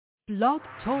Blog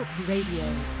Talk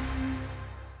Radio.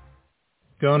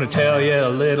 Gonna tell you a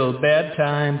little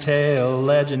bedtime tale,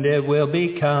 legend it will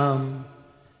become.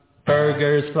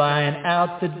 Burgers flying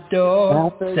out the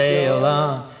door, sail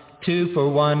on. 2 for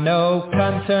 1, no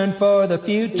concern for the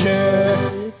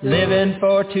future. Living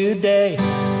for today,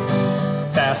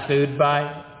 fast food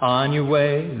bite on your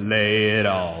way. Lay it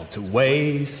all to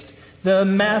waste. The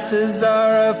masses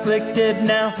are afflicted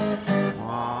now.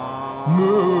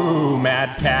 Moo,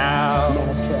 mad cow,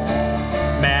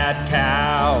 mad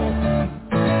cow,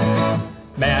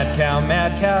 mad cow,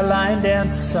 mad cow, line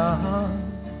dance song.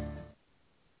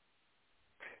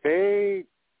 Hey,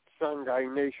 Sun Guy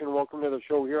Nation, welcome to the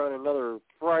show here on another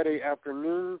Friday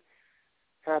afternoon.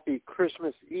 Happy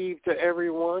Christmas Eve to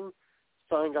everyone.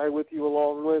 Sun Guy with you,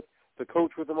 along with the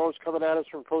coach with the most, coming at us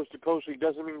from coast to coast. He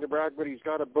doesn't mean to brag, but he's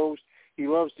got a boast. He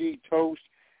loves to eat toast,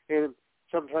 and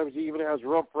sometimes he even has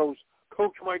rump roast.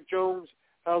 Coach Mike Jones,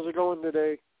 how's it going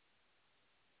today?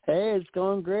 Hey, it's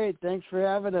going great. Thanks for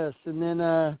having us. And then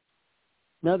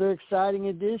another exciting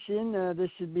edition. This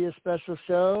should be a special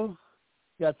show.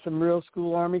 Got some real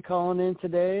school Army calling in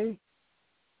today.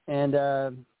 And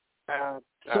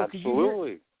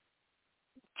absolutely.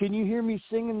 Can you hear me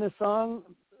singing the song,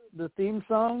 the theme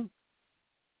song?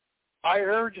 I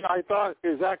heard you. I thought,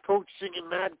 is that Coach singing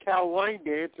Mad Cow Line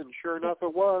Dance? And sure enough,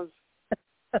 it was.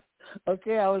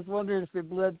 Okay, I was wondering if it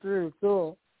bled through.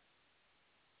 Cool.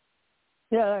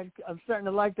 Yeah, I'm starting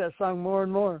to like that song more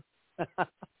and more.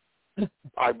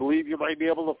 I believe you might be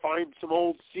able to find some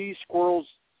old Sea Squirrels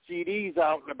CDs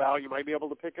out and about. You might be able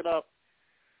to pick it up.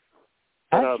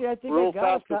 Actually, I think real I got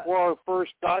fast before our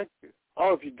first dive.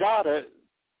 Oh, if you got it,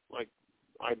 like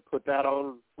I'd put that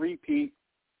on repeat.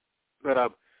 But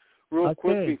real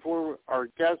quick before our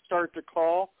guests start to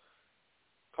call,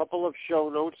 a couple of show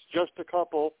notes, just a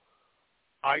couple.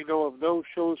 I know of no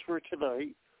shows for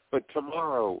tonight, but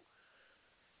tomorrow,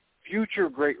 Future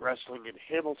Great Wrestling in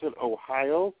Hamilton,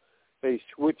 Ohio. They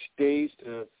switched days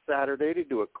to Saturday to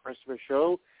do a Christmas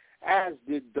show, as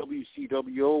did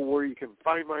WCWO, where you can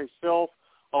find myself.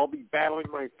 I'll be battling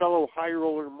my fellow high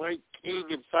roller Mike King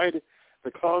inside the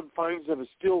confines of a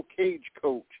steel cage,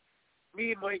 coach.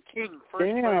 Me and Mike King, first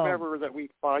time ever that we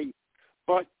fight.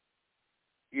 But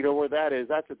you know where that is.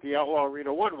 That's at the Outlaw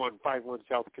Arena, 1151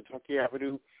 South Kentucky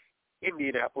Avenue,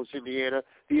 Indianapolis, Indiana.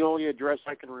 The only address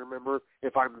I can remember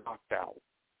if I'm knocked out.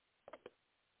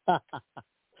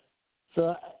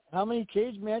 So how many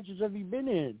cage matches have you been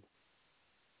in?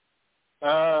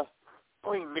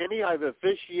 Only many. I've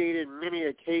officiated many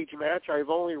a cage match. I've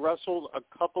only wrestled a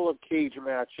couple of cage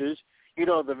matches. You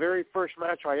know, the very first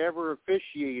match I ever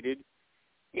officiated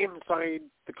inside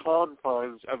the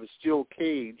confines of a steel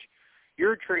cage,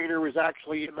 your trainer was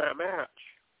actually in that match.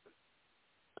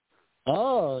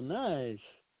 Oh, nice.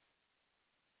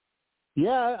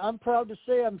 Yeah, I'm proud to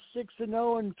say I'm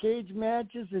 6-0 in cage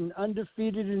matches and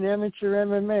undefeated in amateur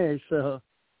MMA, so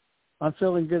I'm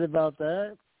feeling good about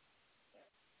that.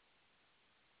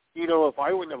 You know, if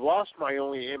I wouldn't have lost my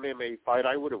only MMA fight,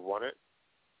 I would have won it.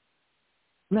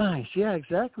 Nice, yeah,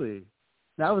 exactly.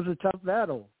 That was a tough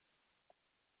battle.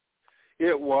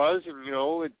 It was, and, you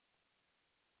know, it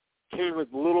came with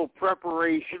little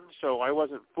preparation, so I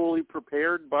wasn't fully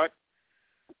prepared, but,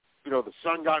 you know, the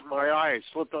sun got in my eye. I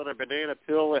slipped on a banana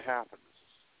peel. It happens.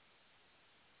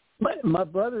 My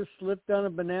brother slipped on a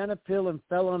banana peel and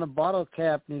fell on a bottle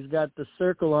cap, and he's got the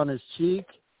circle on his cheek.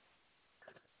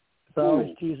 So I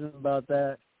always tease him about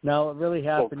that. No, it really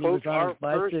happened. Well, Coach, he was on his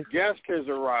bicycle. Our first guest has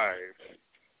arrived.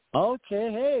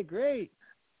 Okay, hey, great.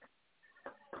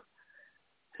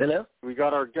 Hello? We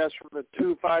got our guest from the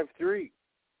 253.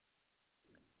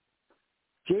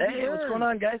 Hey, what's going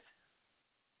on, guys?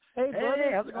 Hey,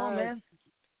 brother. How's it going, man?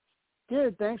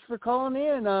 Good. Thanks for calling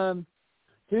in.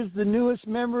 Here's the newest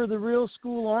member of the Real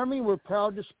School Army. We're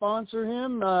proud to sponsor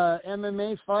him,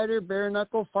 MMA fighter, bare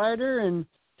knuckle fighter. And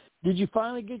did you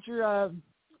finally get your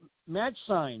match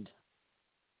signed?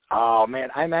 Oh, man,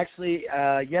 I'm actually,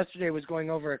 yesterday was going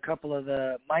over a couple of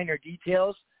the minor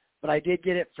details, but I did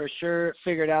get it for sure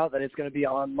figured out that it's going to be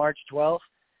on March 12th.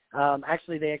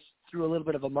 Actually, they threw a little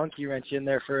bit of a monkey wrench in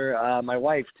there for my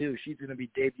wife, too. She's going to be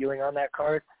debuting on that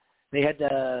card. They had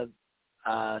to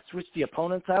switch the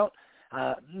opponents out.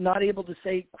 Not able to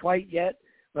say quite yet,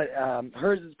 but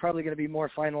hers is probably going to be more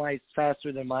finalized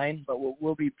faster than mine, but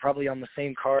we'll be probably on the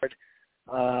same card.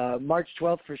 March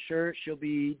 12th for sure. She'll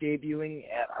be debuting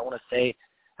at, I want to say,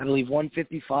 I believe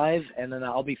 155, and then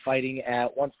I'll be fighting at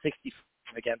 165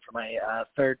 again for my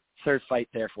third fight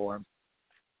there for him.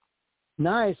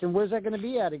 Nice. And where's that going to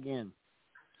be at again?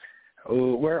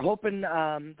 We're hoping,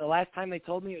 the last time they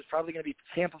told me it was probably going to be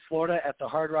Tampa, Florida at the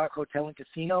Hard Rock Hotel and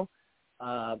Casino.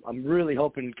 I'm really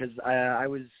hoping because I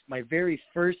was my very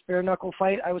first bare knuckle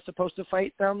fight I was supposed to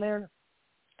fight down there.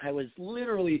 I was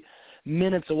literally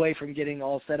minutes away from getting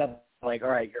all set up. Like, all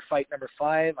right, you're fight number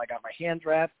 5. I got my hands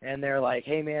wrapped, and they're like,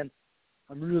 hey, man,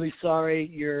 I'm really sorry.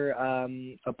 Your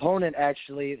opponent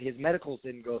actually, his medicals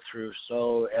didn't go through,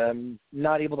 so I'm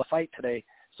not able to fight today.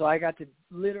 So I got to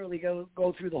literally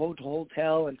go through the whole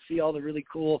hotel and see all the really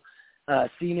cool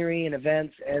scenery and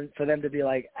events, and for them to be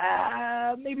like,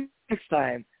 maybe next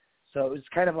time. So it was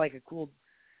kind of like a cool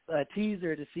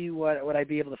teaser to see what I'd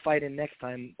be able to fight in next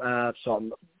time. So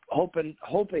I'm hoping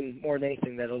more than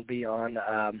anything that it'll be on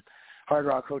Hard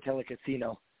Rock Hotel and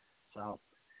Casino. So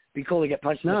be cool to get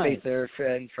punched in the face there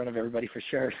in front of everybody for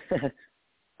sure.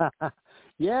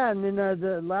 Yeah, and then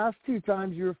the last 2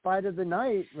 times you were fight of the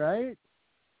night, right?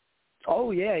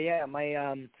 Oh yeah.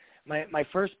 My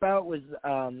first bout was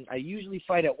I usually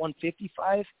fight at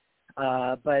 155,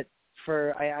 but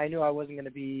I knew I wasn't going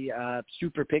to be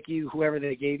super picky, whoever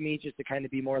they gave me, just to kind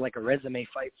of be more like a resume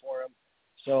fight for them.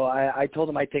 So I told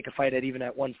them I'd take a fight even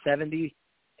at 170,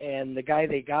 and the guy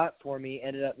they got for me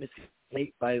ended up missing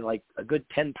weight by like a good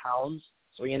 10 pounds,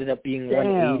 so he ended up being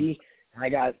 180.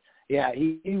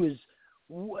 He was,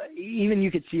 even you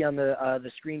could see on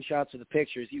the screenshots of the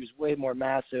pictures, he was way more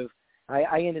massive.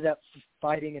 I ended up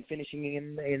fighting and finishing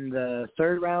in the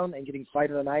 3rd round and getting fight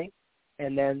of the night.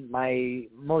 And then my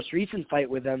most recent fight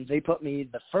with them, they put me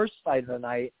the first fight of the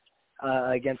night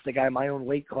against a guy in my own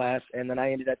weight class, and then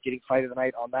I ended up getting fight of the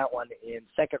night on that one in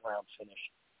 2nd round finish.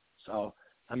 So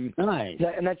I'm nice.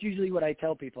 And that's usually what I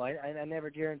tell people. I never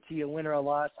guarantee a win or a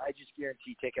loss. I just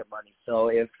guarantee ticket money. So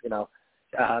if,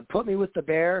 put me with the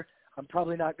bear, I'm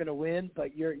probably not going to win,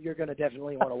 but you're going to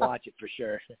definitely want to watch it for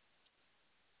sure.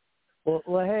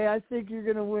 Well, hey, I think you're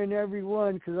going to win every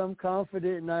one because I'm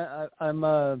confident, and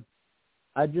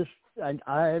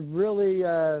I really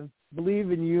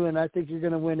believe in you, and I think you're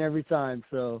going to win every time.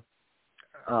 So,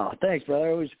 oh, thanks, brother.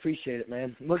 I always appreciate it,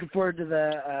 man. I'm looking forward to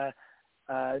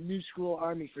the New School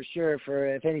Army for sure.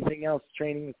 For if anything else,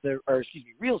 training with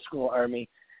Real School Army,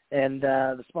 and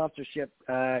the sponsorship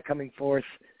coming forth,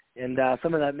 and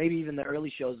some of that, maybe even the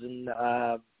early shows in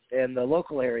the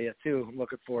local area too. I'm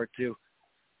looking forward to.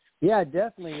 Yeah,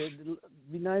 definitely. It'd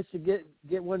be nice to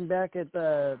get one back at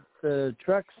the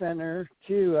truck center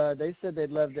too. They said they'd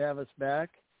love to have us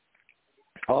back.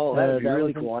 Oh, that would be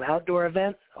really cool. An outdoor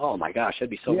event? Oh my gosh,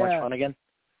 that'd be so much fun again.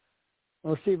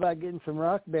 We'll see about getting some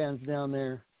rock bands down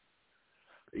there.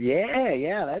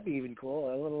 Yeah, that'd be even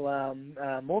cool. A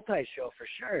little multi-show for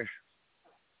sure.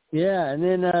 Yeah, and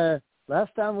then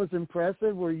last time was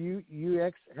impressive where you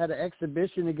had an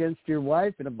exhibition against your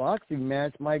wife in a boxing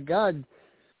match. My God.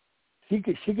 She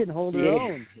can hold her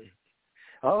own.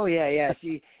 Oh, yeah.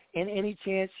 She, any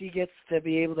chance she gets to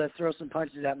be able to throw some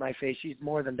punches at my face, she's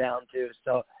more than down to.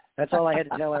 So that's all I had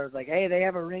to tell her. I was like, hey, they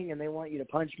have a ring and they want you to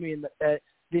punch me. And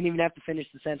didn't even have to finish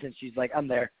the sentence. She's like, I'm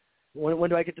there. When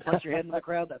do I get to punch your head in the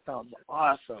crowd? That sounds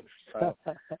awesome. So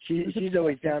she's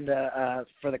always down to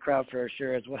for the crowd for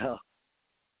sure as well.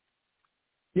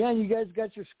 Yeah, and you guys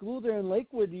got your school there in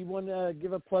Lakewood. Do you want to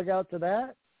give a plug out to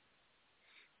that?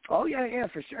 Oh, yeah,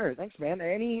 for sure. Thanks, man.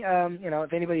 Any,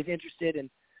 if anybody's interested in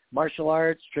martial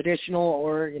arts, traditional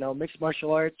or, mixed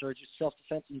martial arts or just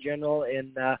self-defense in general,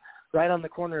 and right on the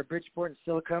corner of Bridgeport and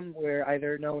Silicon, we're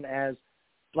either known as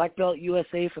Black Belt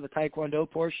USA for the Taekwondo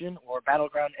portion or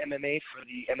Battleground MMA for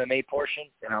the MMA portion,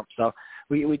 So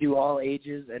we do all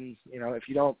ages, and, if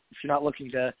you're not looking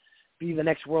to be the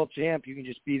next world champ, you can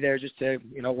just be there just to,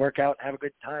 work out, have a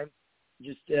good time.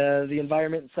 Just the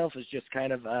environment itself is just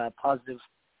kind of positive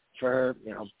for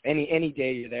any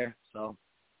day you're there. So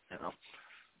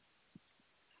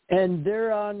And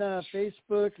they're on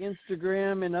Facebook,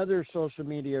 Instagram, and other social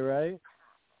media, right?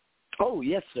 Oh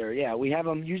yes, sir. Yeah, we have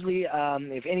them usually.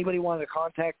 If anybody wanted to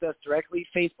contact us directly,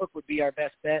 Facebook would be our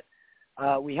best bet.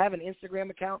 We have an Instagram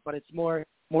account, but it's more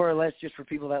or less just for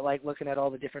people that like looking at all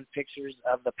the different pictures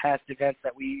of the past events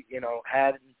that we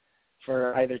had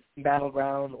for either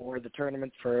Battleground or the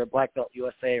tournament for Black Belt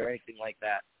USA or anything like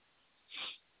that.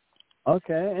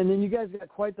 Okay, and then you guys got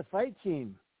quite the fight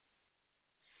team.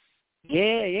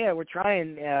 Yeah, we're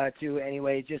trying to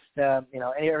anyway. Just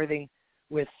everything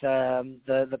with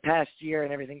the past year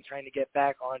and everything, trying to get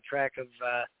back on track of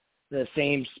the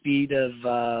same speed of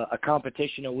a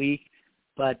competition a week.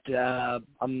 But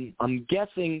I'm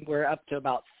guessing we're up to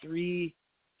about three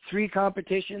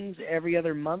competitions every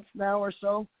other month now or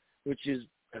so, which is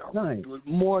nice.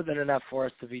 More than enough for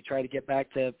us to be trying to get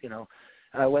back to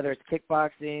whether it's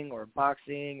kickboxing or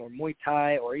boxing or Muay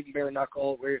Thai or even bare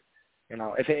knuckle.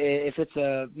 if it's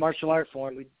a martial art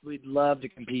form, we'd love to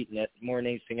compete in it more than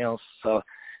anything else. So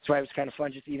that's why it was kind of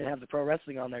fun just to even have the pro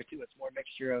wrestling on there too. It's more a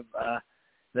mixture of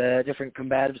the different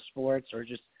combative sports or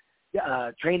just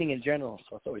training in general.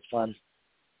 So it's always fun.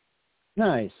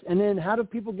 Nice. And then how do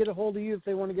people get a hold of you if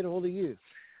they want to get a hold of you?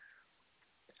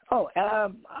 Oh,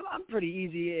 I'm pretty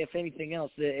easy, if anything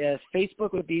else.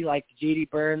 Facebook would be like JD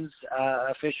Burns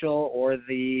official, or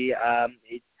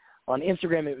on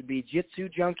Instagram it would be Jitsu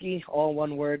Junkie, all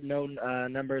one word, no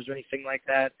numbers or anything like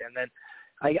that. And then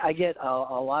I get a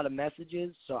lot of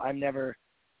messages, so I never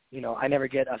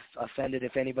get offended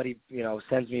if anybody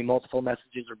sends me multiple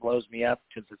messages or blows me up,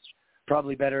 because it's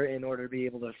probably better in order to be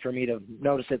able for me to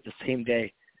notice it the same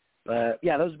day. But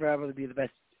yeah, those would probably be the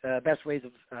best ways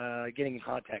of getting in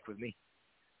contact with me.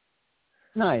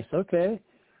 Nice. Okay.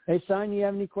 Hey, Son, you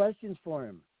have any questions for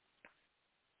him?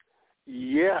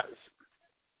 Yes.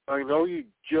 I know you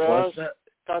just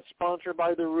got sponsored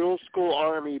by the Real School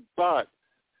Army, but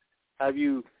have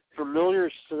you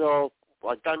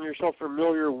gotten yourself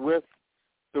familiar with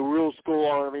the Real School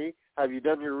Army? Have you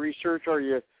done your research? Are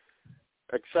you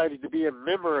excited to be a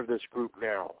member of this group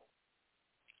now?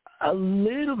 A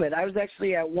little bit. I was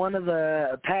actually at one of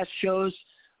the past shows,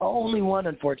 only one,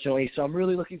 unfortunately. So I'm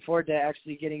really looking forward to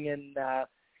actually getting in,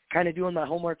 kind of doing my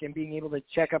homework and being able to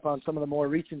check up on some of the more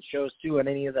recent shows, too, and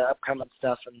any of the upcoming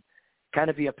stuff, and kind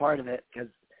of be a part of it. Because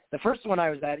the first one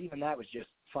I was at, even that was just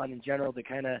fun in general to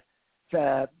kind of,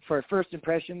 for first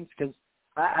impressions, because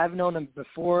I've known them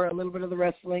before a little bit of the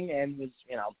wrestling, and was,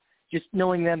 just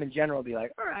knowing them in general, be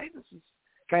like, all right, this is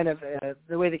kind of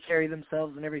the way they carry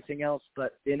themselves and everything else,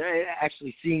 but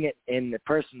actually seeing it in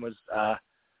person was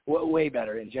way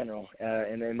better in general,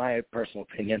 in my personal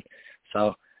opinion.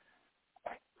 So,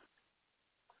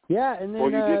 yeah, and then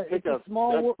you did pick a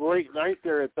small great night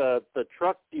there at the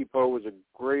truck depot. It was a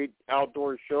great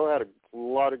outdoor show. Had a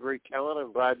lot of great talent.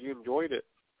 I'm glad you enjoyed it.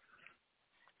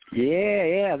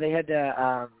 Yeah, they had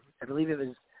I believe it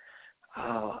was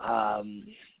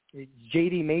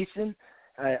J.D. Mason.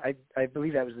 I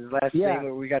believe that was his last name,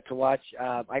 where we got to watch.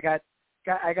 I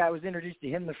was introduced to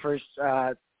him the first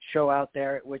show out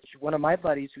there, which one of my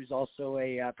buddies, who's also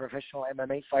a professional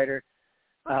MMA fighter,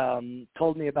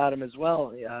 told me about him as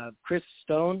well. Chris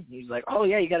Stone. He's like, oh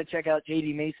yeah, you got to check out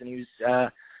J.D. Mason. He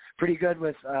was pretty good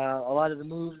with a lot of the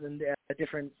moves and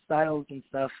different styles and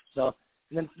stuff. So,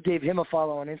 and then gave him a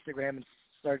follow on Instagram and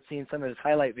started seeing some of his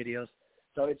highlight videos.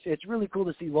 So it's really cool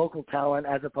to see local talent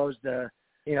as opposed to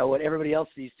what everybody else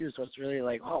sees too. So it's really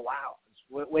like, oh wow,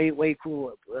 it's way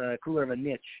cooler of a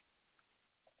niche.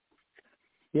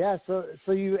 Yeah. So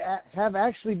you have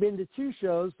actually been to two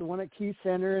shows, the one at Key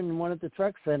Center and one at the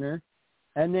Truck Center,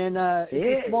 and then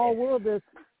it's a small world.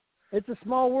 It's a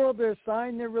small world. They're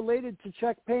signed. They're related to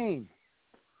Chuck Payne.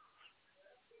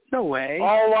 No way.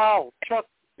 Oh wow, Chuck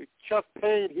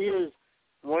Payne. He is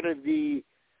one of the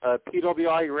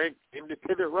PWI ranked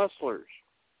independent wrestlers.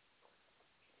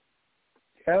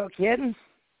 Oh, kidding?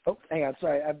 Oh, hang on.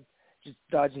 Sorry, I'm just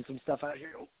dodging some stuff out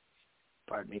here. Oh,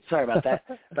 pardon me. Sorry about that.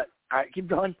 But all right, keep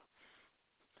going.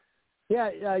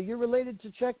 Yeah, you're related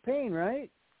to Chuck Payne, right?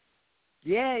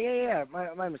 Yeah.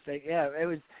 My mistake. Yeah,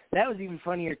 that was even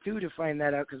funnier too to find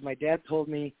that out, because my dad told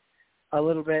me a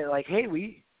little bit like, hey,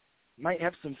 we might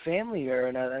have some family here,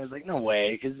 and I was like, no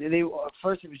way, because at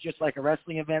first it was just like a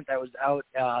wrestling event that was out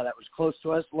that was close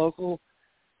to us, local.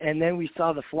 And then we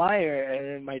saw the flyer,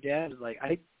 and my dad was like,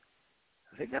 I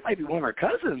think that might be one of our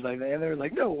cousins. And they were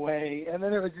like, no way. And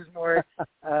then it was just more,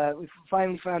 we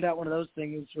finally found out one of those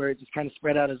things where it just kind of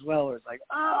spread out as well, where it's like,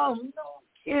 oh, no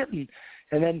kidding.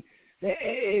 And then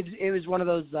it was one of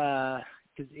those,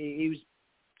 because he was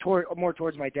more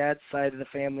towards my dad's side of the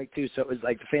family, too. So it was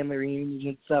like the family reunions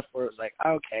and stuff where it was like,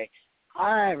 okay,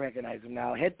 I recognize him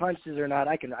now. Head punches or not,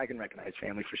 I can recognize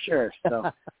family for sure. So it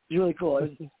was really cool.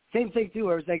 It was same thing too,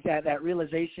 where it was like that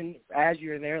realization as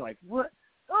you're there, like, what?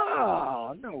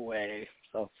 Oh, no way.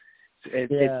 So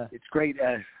it's great,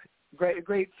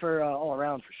 great for all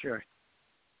around for sure.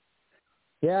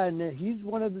 Yeah, and he's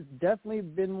definitely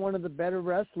been one of the better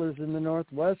wrestlers in the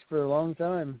Northwest for a long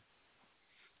time.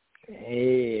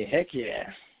 Hey, heck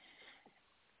yeah.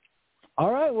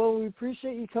 All right, well, we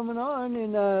appreciate you coming on,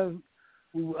 and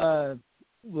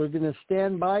we're going to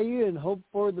stand by you and hope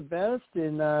for the best.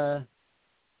 And,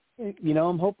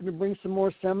 I'm hoping to bring some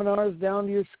more seminars down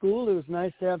to your school. It was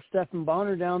nice to have Stephen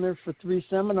Bonner down there for 3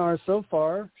 seminars so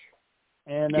far.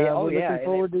 And we're looking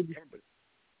forward to...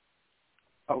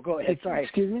 Oh, go ahead. Sorry.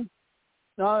 Excuse me?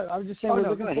 No, I was just saying we're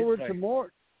looking forward to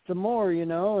more,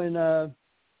 and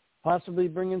possibly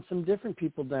bringing some different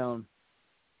people down.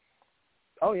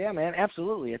 Oh, yeah, man,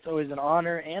 absolutely. It's always an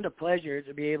honor and a pleasure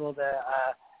to be able to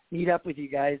meet up with you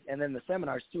guys. And then the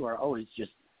seminars, too, are always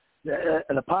just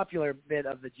the popular bit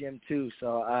of the gym, too.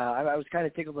 So I was kind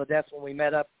of tickled to death when we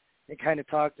met up and kind of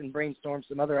talked and brainstormed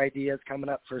some other ideas coming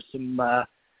up for some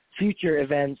future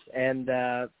events. And,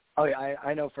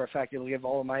 I know for a fact it'll give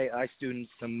all of my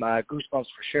students some goosebumps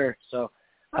for sure. So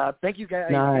thank you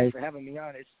guys Nice. for having me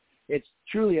on. It's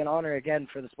truly an honor, again,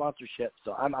 for the sponsorship.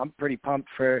 So I'm pretty pumped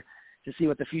to see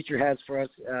what the future has for us,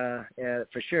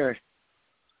 for sure.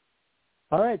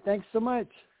 All right. Thanks so much.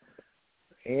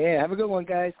 Yeah, have a good one,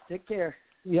 guys. Take care.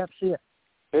 Yep. See ya.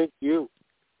 Thank you.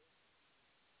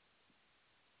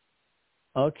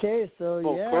 Okay. So,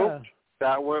 Well, yeah. Coach,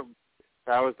 that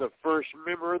was the first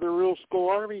member of the Real School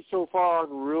Army so far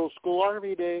on Real School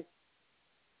Army Day.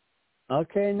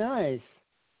 Okay, nice.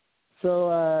 So,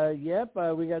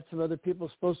 we got some other people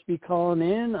supposed to be calling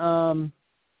in.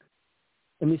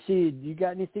 Let me see. You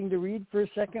got anything to read for a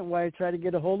second while I try to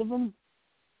get a hold of them?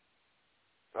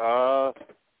 I'm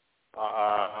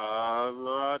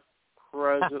not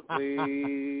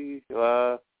presently.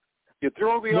 You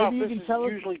throw me off. This is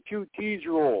usually QT's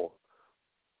role.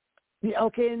 Yeah,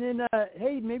 okay, and then,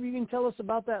 hey, maybe you can tell us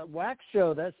about that wax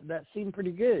show. That seemed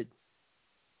pretty good.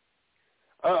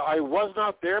 I was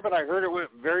not there, but I heard it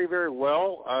went very, very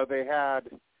well. They had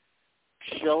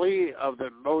Shelley of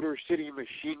the Motor City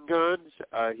Machine Guns.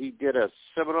 He did a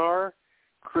seminar.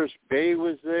 Chris Bay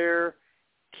was there.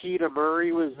 Keita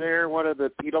Murray was there, one of the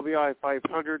PWI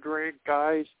 500 ranked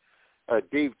guys.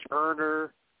 Dave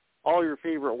Turner, all your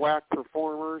favorite whack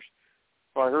performers.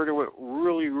 So I heard it went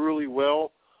really, really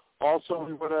well. Also,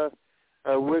 we want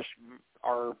to wish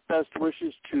our best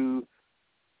wishes to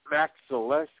Max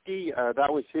Zaleski.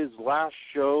 That was his last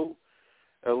show,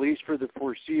 at least for the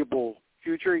foreseeable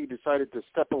future. He decided to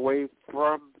step away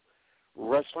from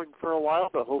wrestling for a while,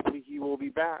 but hopefully he will be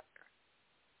back.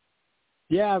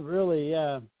 Yeah, really,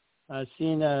 yeah. I've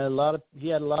seen he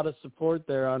had a lot of support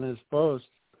there on his post.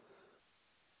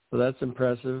 So that's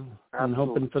impressive. I'm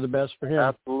hoping for the best for him.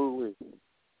 Absolutely.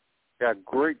 Yeah,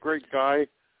 great guy,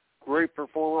 great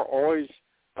performer. Always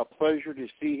a pleasure to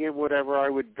see him whenever I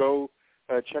would go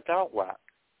check out WAC.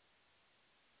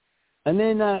 And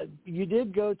then you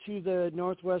did go to the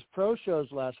Northwest Pro shows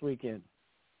last weekend.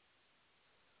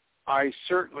 I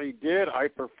certainly did. I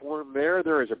performed there.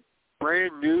 There is a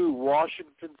brand new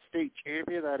Washington State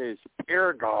champion. That is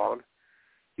Paragon.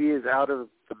 He is out of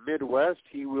the Midwest.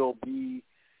 He will be,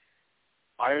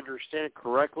 I understand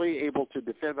correctly, able to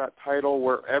defend that title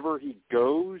wherever he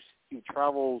goes. He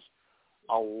travels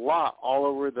a lot all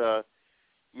over the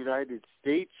United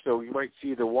States, so you might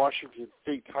see the Washington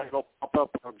State title pop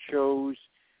up on shows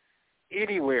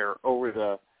anywhere over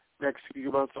the next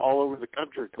few months all over the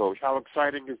country, Coach. How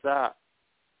exciting is that?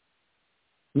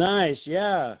 Nice,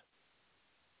 yeah.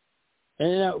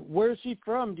 And where's he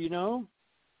from, do you know?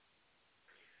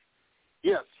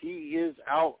 Yes, he is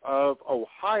out of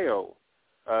Ohio.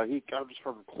 He comes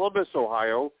from Columbus,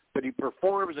 Ohio, but he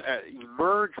performs at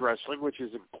Emerge Wrestling, which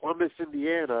is in Columbus,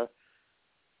 Indiana.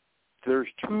 There's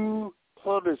two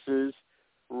Columbuses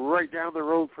right down the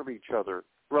road from each other,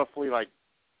 roughly like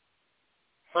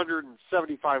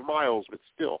 175 miles, but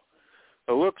still.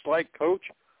 It looks like, Coach,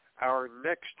 our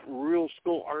next Real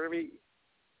School Army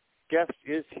guest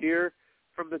is here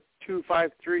from the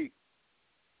 253.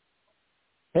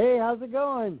 Hey, how's it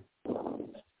going?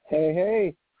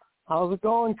 Hey. How's it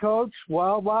going, Coach?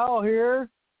 Wild here.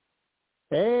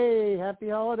 Hey, happy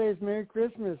holidays, Merry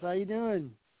Christmas. How you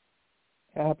doing?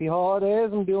 Happy holidays.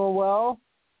 I'm doing well.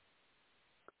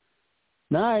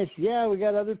 Nice. Yeah, we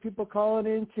got other people calling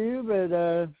in too, but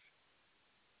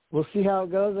we'll see how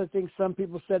it goes. I think some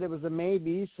people said it was a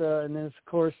maybe. So, and then of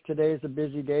course today's a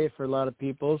busy day for a lot of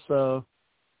people. So,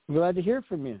 I'm glad to hear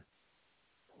from you.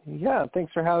 Yeah,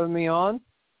 thanks for having me on.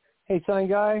 Hey, Sign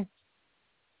Guy.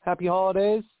 Happy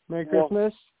holidays. Merry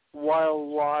Christmas.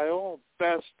 While.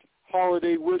 Best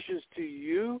holiday wishes to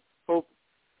you. Hope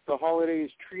the holiday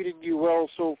is treating you well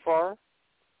so far.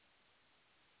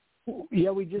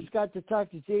 Yeah, we just got to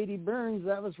talk to J.D. Burns.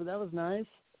 That was nice.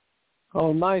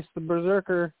 Oh, nice. The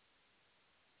Berserker.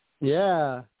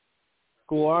 Yeah.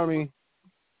 School Army.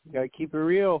 You got to keep it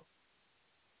real.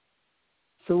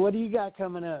 So what do you got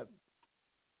coming up?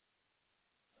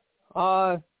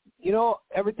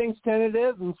 Everything's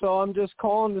tentative, and so I'm just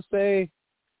calling to say,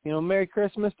 Merry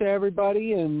Christmas to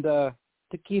everybody, and to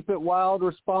keep it wild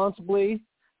responsibly.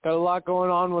 Got a lot going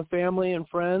on with family and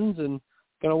friends, and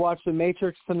going to watch The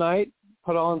Matrix tonight,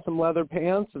 put on some leather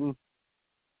pants, and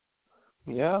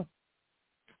yeah.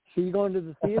 So you going to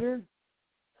the theater?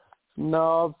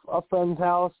 No, a friend's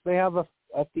house. They have a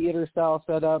theater style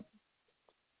set up.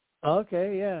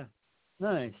 Okay, yeah.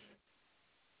 Nice.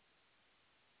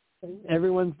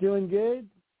 Everyone's doing good?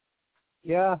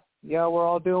 Yeah, we're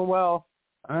all doing well.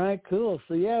 All right, cool.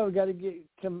 So yeah, we got to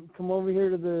come over here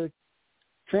to the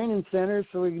training center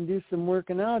so we can do some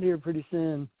working out here pretty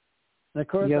soon. And of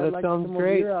course, I'd that like sounds to come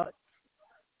great. over here.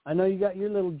 I know you got your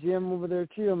little gym over there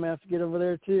too. I'm gonna have to get over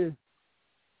there too.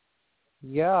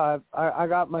 Yeah, I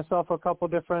got myself a couple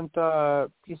different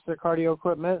pieces of cardio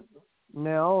equipment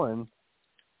now, and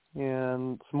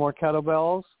some more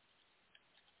kettlebells.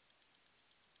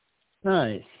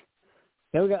 Nice.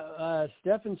 Yeah, we got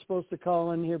Stefan's supposed to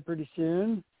call in here pretty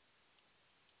soon,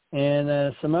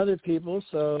 and some other people.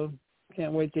 So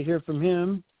can't wait to hear from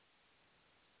him.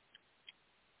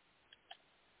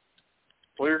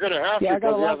 Well, you're going to have to. Yeah, I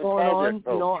got a because you lot have going on. project,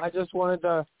 You know, I just wanted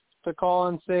to call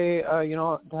and say,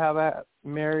 to have a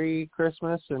Merry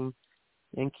Christmas and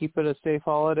keep it a safe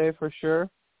holiday for sure.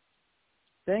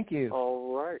 Thank you.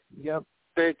 All right. Yep.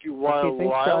 Thank you, Okay,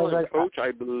 thanks, Lyle guys. and Coach,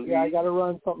 I believe. Yeah, I got to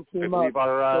run something I came believe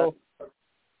up.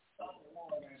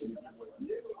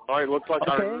 all right, looks like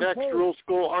our next Rural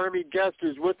School Army guest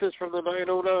is with us from the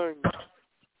 909.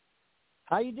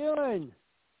 How you doing?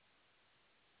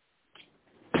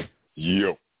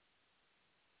 Yo.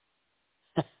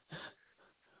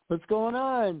 What's going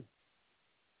on?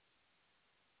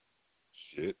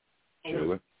 Shit.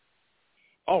 Chilling.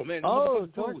 Oh, man. Oh,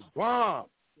 was bomb.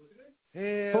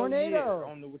 Hell tornado. Yeah. I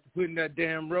don't know what to put in that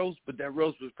damn roast, but that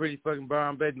roast was pretty fucking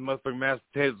bomb, baby. The motherfucking mashed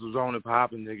potatoes was on it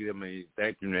popping, nigga. I mean,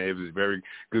 thank you, man. It was very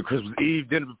good Christmas Eve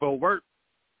dinner before work.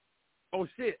 Oh,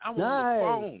 shit. I'm on the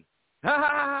phone. Ha,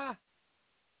 ha,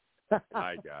 ha.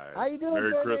 Hi, guys. How you doing,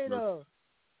 Merry Tornado?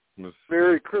 Christmas.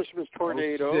 Merry Christmas,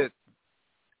 Tornado. Oh, shit.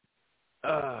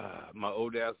 My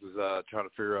old ass was trying to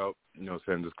figure out,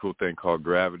 this cool thing called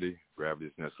gravity. Gravity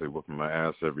is necessarily whooping my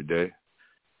ass every day.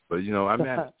 But, I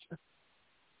managed.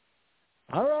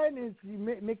 All right, and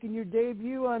you're making your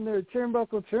debut on the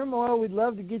Turnbuckle Turmoil. We'd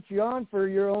love to get you on for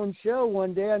your own show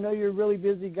one day. I know you're a really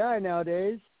busy guy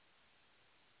nowadays.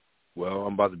 Well,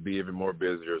 I'm about to be even more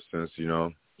busier since,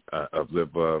 I've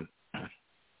lived the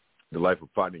life of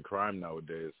fighting crime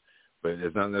nowadays. But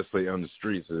it's not necessarily on the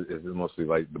streets. It's mostly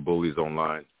like the bullies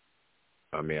online.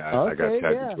 I mean, I got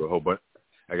tagged into a whole bunch.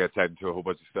 I got tagged into a whole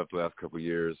bunch of stuff the last couple of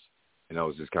years, and I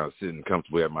was just kind of sitting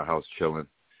comfortably at my house chilling,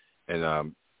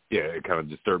 and it kind of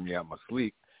disturbed me out of my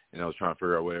sleep. And I was trying to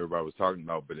figure out what everybody was talking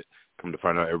about, but it come to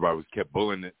find out everybody was kept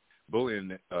bullying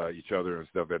each other and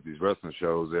stuff at these wrestling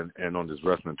shows and on this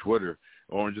wrestling Twitter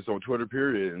or just on Twitter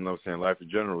period. And I was saying life in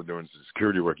general doing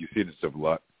security work, you see this stuff a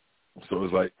lot. So it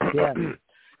was like. Yeah.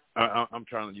 I'm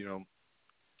trying to,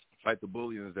 fight the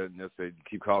bullying that necessarily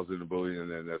keep causing the bullying and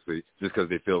then necessarily just because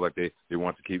they feel like they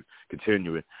want to keep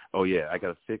continuing. Oh yeah, I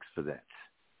got a fix for that.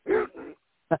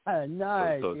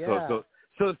 Nice. So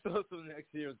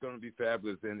next year is going to be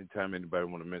fabulous. Anytime anybody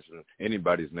want to mention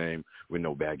anybody's name with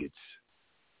no baggage.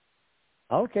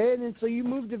 Okay, and then so you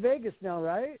moved to Vegas now,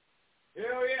 right?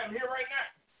 Hell yeah, I'm here right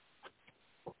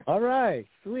now. All right,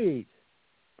 sweet.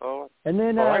 Oh, and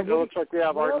then all right, it looks like we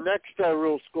have our next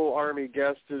Rural School Army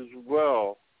guest as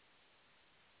well.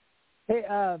 Hey,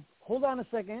 hold on a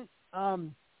second.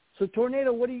 So,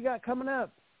 Tornado, what do you got coming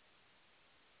up?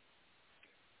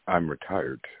 I'm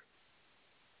retired.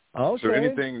 Okay. So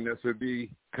anything that should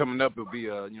be coming up will be,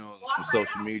 some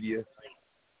social media,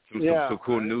 some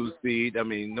cool news feed. I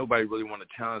mean, nobody really want to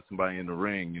challenge somebody in the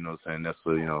ring, that's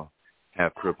for,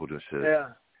 half crippled and shit. Yeah.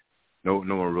 No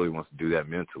one really wants to do that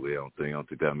mentally. I don't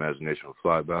think that imagination will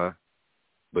fly by.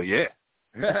 But yeah.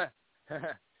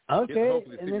 Okay.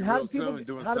 And then how do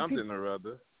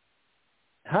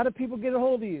people get a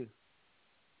hold of you?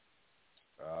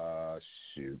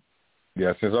 Shoot.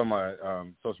 Yeah, since all my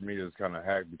social media is kind of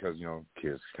hacked because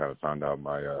kids kind of found out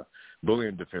my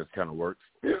bullying defense kind of works.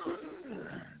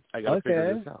 I got to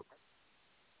figure this out.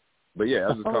 But yeah, I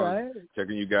was just calling,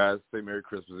 checking you guys, say Merry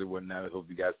Christmas and whatnot. I hope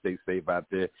you guys stay safe out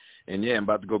there. And yeah, I'm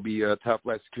about to go be top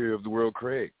flight security of the world,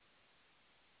 Craig.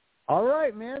 All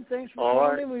right, man. Thanks for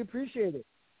calling in. We appreciate it.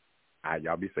 All right,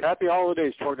 y'all be safe. Happy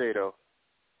holidays, Tornado.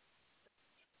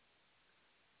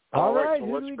 All right, so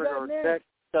who let's do we bring got our next?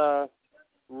 next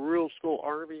Real School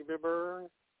Army member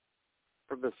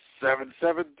from the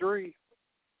 773.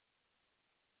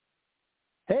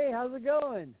 Hey, how's it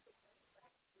going?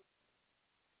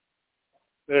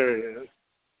 There he is.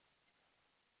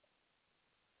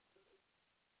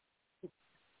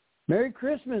 Merry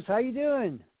Christmas. How you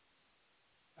doing?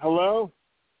 Hello?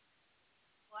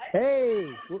 Hey,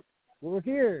 we're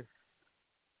here.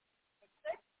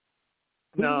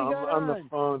 Who No, do we got I'm on the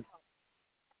phone.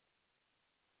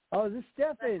 Oh, is this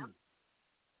Stefan?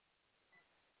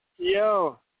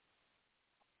 Yo.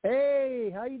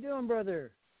 Hey, how you doing,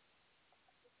 brother?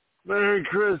 Merry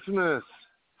Christmas.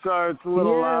 Sorry, it's a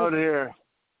little loud here.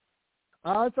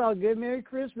 Oh, it's all good. Merry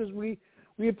Christmas. We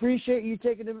appreciate you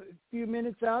taking a few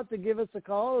minutes out to give us a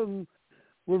call, and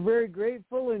we're very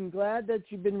grateful and glad that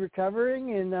you've been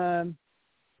recovering, and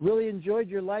really enjoyed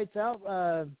your Lights Out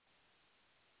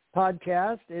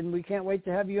podcast, and we can't wait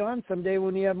to have you on someday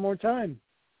when you have more time.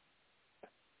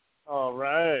 All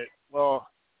right. Well,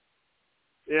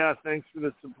 yeah, thanks for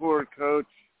the support, Coach.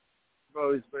 You've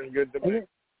always been good to me.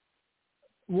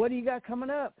 What do you got coming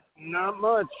up? Not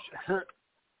much.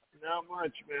 Not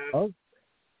much, man. Oh,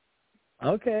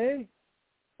 okay.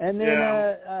 And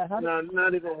then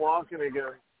not even walking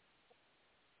again.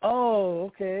 Oh,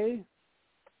 okay.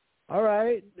 All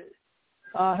right.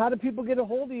 How do people get a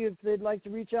hold of you if they'd like to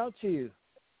reach out to you?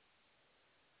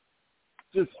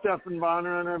 Just Stephen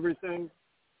Bonner on everything.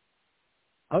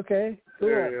 Okay, cool.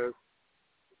 There he is.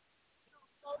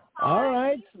 All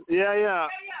right. Yeah.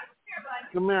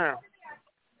 Come here.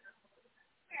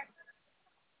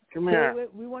 Come here. So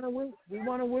we want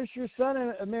to wish your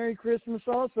son a Merry Christmas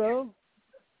also.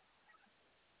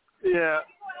 Yeah.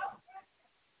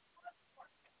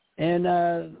 And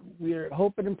we're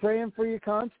hoping and praying for you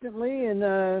constantly,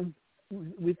 and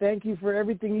we thank you for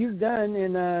everything you've done,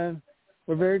 and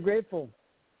we're very grateful.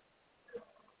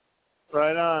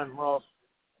 Right on. Well,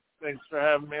 thanks for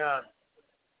having me on.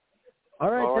 All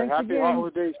right, thanks happy again.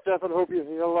 holidays, Stephen. Hope you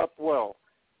heal up well.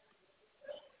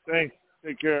 Thanks.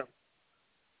 Take care.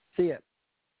 See ya.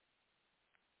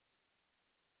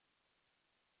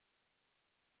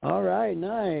 All right,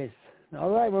 nice.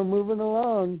 All right, we're moving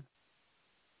along.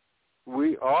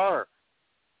 We are.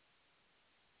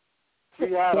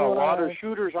 We had a lot of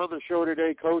shooters on the show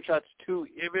today, Coach. That's 2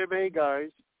 MMA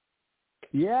guys.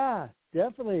 Yeah,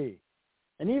 definitely.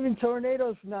 And even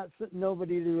Tornado's not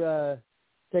nobody to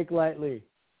take lightly.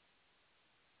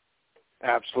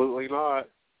 Absolutely not.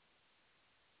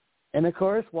 And, of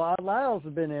course, Wild Lyles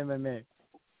has been MMA.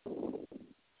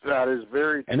 That is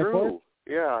very and true. Of course,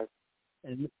 yeah.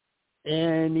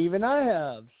 And even I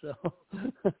have. So,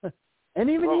 and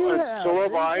even you have. So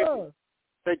have I. Go.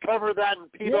 They covered that in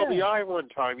PWI one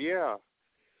time, yeah.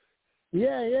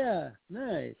 Yeah.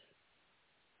 Nice.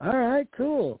 All right,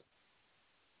 cool.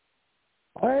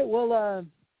 All right, well,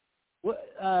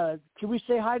 can we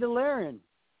say hi to Laren?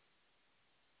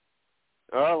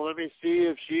 Let me see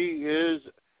if she is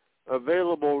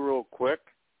available real quick.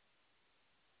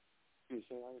 Can you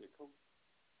say hi to Coach?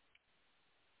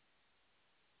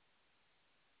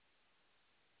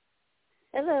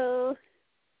 Hello.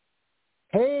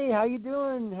 Hey, how you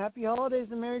doing? Happy holidays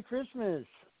and Merry Christmas.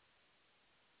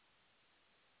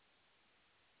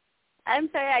 I'm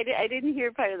sorry, I didn't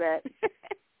hear part of that.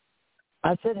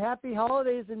 I said happy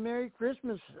holidays and Merry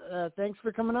Christmas. Thanks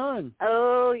for coming on.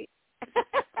 Oh,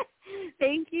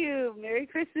 thank you. Merry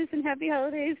Christmas and happy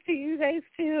holidays to you guys,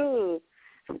 too.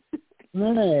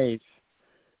 Nice.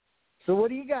 So what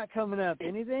do you got coming up?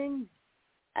 Anything?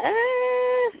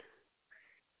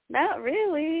 Not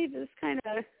really. Just kind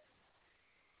of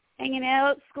hanging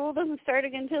out. School doesn't start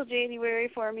again until January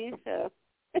for me, so.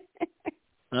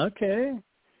 Okay.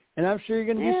 And I'm sure you're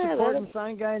going to be supporting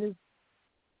Sign Guy.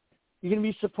 You're going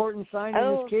to be supporting Sign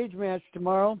in his cage match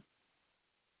tomorrow.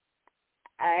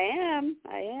 I am.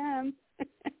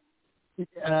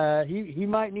 He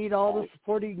might need all the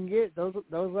support he can get. Those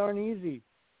aren't easy.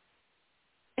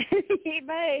 He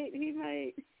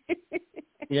might.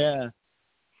 Yeah.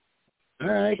 All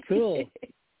right, cool.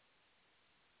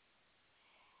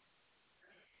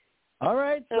 All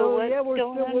right, so what's we're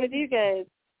going still on with you guys?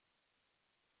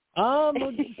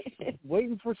 We're just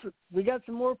waiting for we got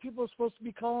some more people supposed to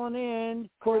be calling in.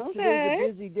 Of course, today's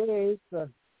a busy day. So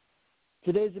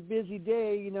today's a busy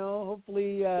day,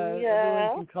 Hopefully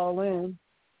everyone can call in.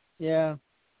 Yeah.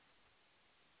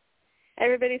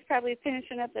 Everybody's probably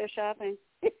finishing up their shopping.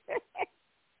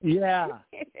 Yeah.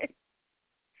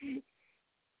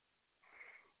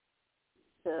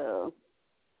 So,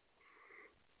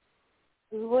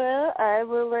 well, I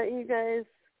will let you guys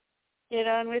get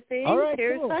on with things. All right,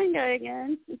 Here's cool. Sign Guy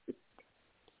again.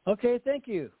 Okay, thank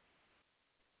you.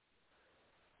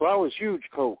 Well, that was huge,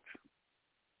 Coach.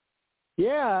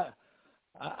 Yeah.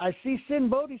 I see Sin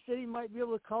Bodie said he might be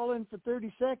able to call in for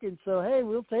 30 seconds, so, hey,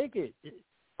 we'll take it.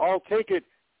 I'll take it.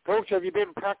 Coach, have you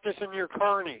been practicing your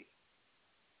carny?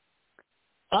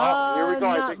 Here we go.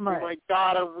 I think much. we might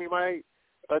got him. We might.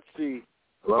 Let's see.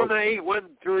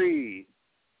 1813.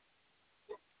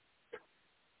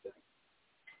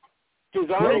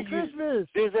 Merry Christmas.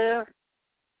 Is there?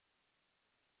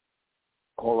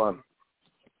 Hold on.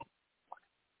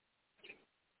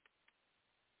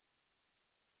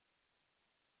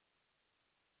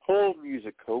 hold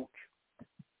music, Coach.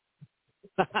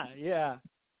 Yeah.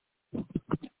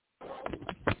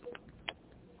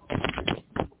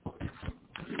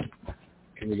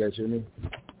 Can you guys hear me?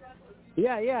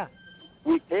 Yeah.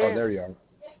 We can. Oh, there you are.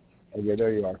 Okay,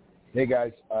 there you are. Hey,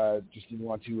 guys, just didn't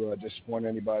want to disappoint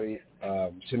anybody.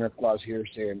 Santa Claus here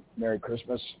saying Merry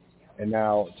Christmas. And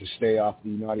now, to stay off the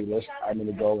naughty list, I'm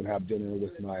going to go and have dinner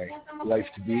with my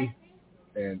life-to-be.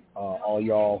 And all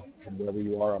y'all, from wherever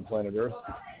you are on planet Earth,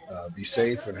 be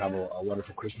safe and have a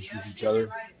wonderful Christmas with each other.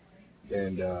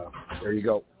 And there you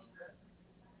go.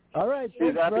 All right,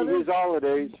 thanks, Happy brother. his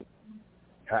holidays.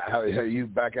 How you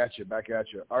back at you.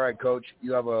 All right, Coach,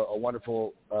 you have a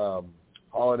wonderful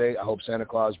holiday. I hope Santa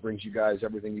Claus brings you guys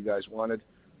everything you guys wanted.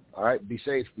 All right, be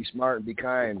safe, be smart, and be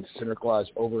kind. Santa Claus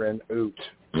over and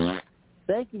out.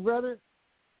 Thank you, brother.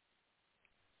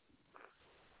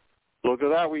 Look at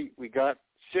that. We got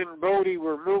Sin Bodie.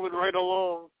 We're moving right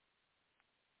along.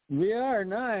 We are.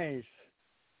 Nice.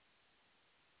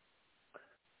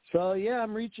 So, yeah,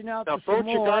 I'm reaching out Now, to some Coach,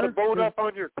 more. you got to vote up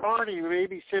on your carny.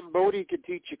 Maybe Sin Bodie could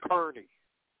teach you carny.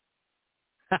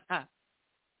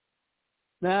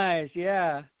 Nice,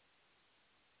 yeah.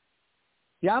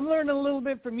 Yeah, I'm learning a little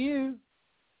bit from you.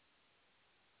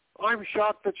 I'm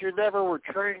shocked that you never were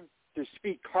trained to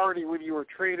speak carny when you were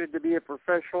trained to be a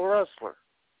professional wrestler.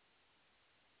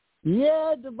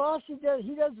 Yeah, the boss, he does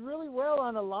really well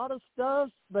on a lot of stuff,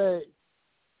 but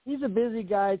he's a busy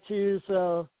guy too,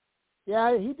 so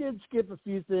yeah, he did skip a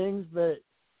few things, but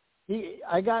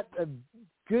I got a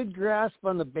good grasp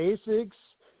on the basics,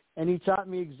 and he taught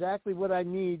me exactly what I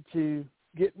need to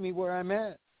get me where I'm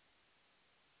at.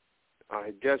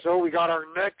 I guess so. We got our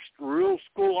next Real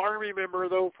School Army member,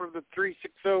 though, from the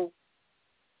 360.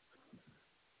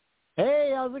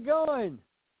 Hey, how's it going?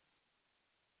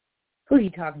 Who are you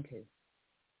talking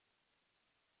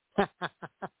to?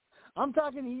 I'm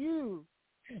talking to you.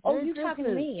 Oh, Merry you're Christmas. talking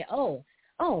to me. Oh,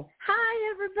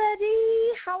 hi,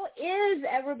 everybody. How is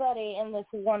everybody in this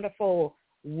wonderful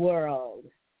world?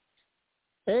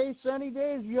 Hey, sunny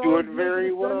days. You doing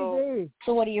very well. Sunny days.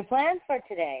 So what are your plans for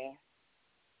today?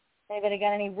 Anybody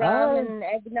got any rum and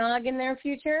eggnog in their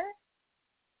future?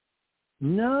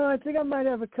 No, I think I might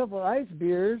have a couple ice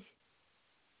beers.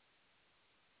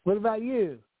 What about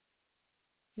you?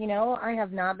 You know, I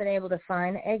have not been able to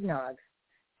find eggnog,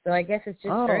 so I guess it's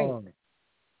just straight.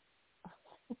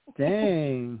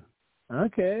 Dang.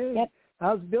 Okay. Yep.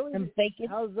 How's Billy? I'm baking.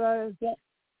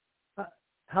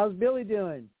 How's Billy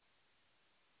doing?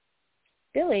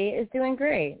 Billy is doing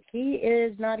great. He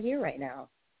is not here right now.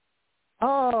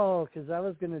 Oh, because I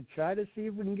was going to try to see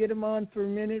if we can get him on for a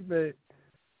minute, but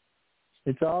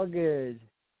it's all good.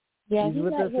 Yeah, he's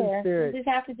with not us here. in spirit. He just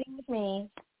have to be with me.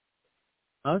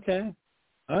 Okay.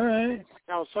 All right.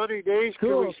 Now, sunny days,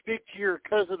 cool. Can we speak to your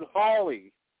cousin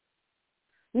Holly?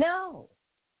 No.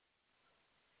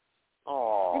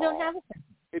 Oh. I don't have a cousin.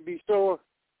 It'd be so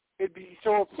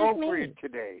appropriate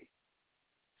today.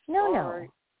 No, all no. Right.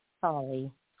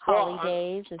 Holly. Well,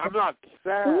 Days. I'm not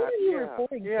sad. Who are you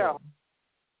reporting to?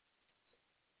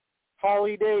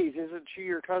 Holly Days, isn't she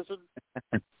your cousin?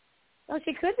 Oh,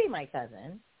 she could be my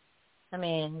cousin. I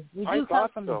mean, we I do come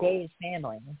thought from so. the Days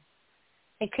family.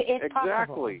 It's exactly.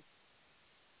 possible.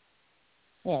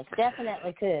 Yes,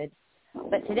 definitely could.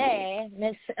 But today,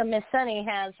 Miss Sunny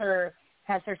has her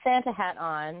Santa hat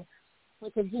on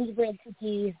with a gingerbread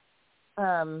cookie.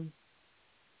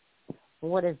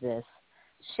 What is this?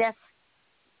 Chef's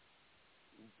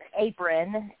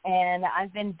apron, and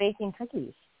I've been baking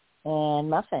cookies and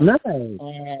muffins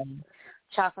and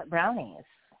chocolate brownies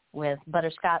with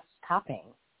butterscotch topping.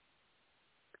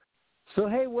 So,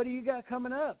 hey, what do you got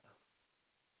coming up?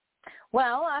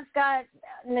 Well,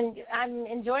 I'm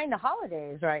enjoying the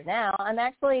holidays right now. I'm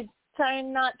actually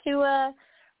trying not to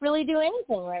really do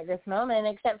anything right this moment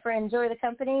except for enjoy the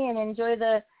company and enjoy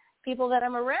the people that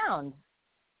I'm around.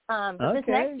 But this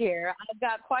next year, I've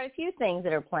got quite a few things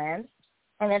that are planned,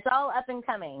 and it's all up and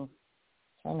coming.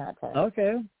 Try not to.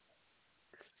 Okay.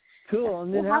 Cool.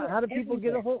 And then how do people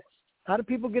get a hold? How do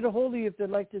people get a hold of you if they'd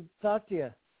like to talk to you?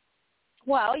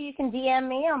 Well, you can DM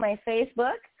me on my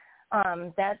Facebook.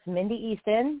 That's Mindy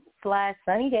Easton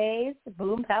 /Sunny Days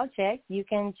Boom Pow Check. You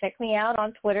can check me out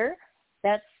on Twitter.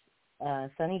 That's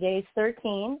Sunny Days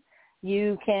 13.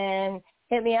 You can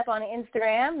hit me up on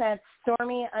Instagram. That's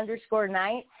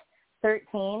Stormy_Night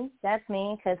 13. That's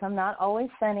me because I'm not always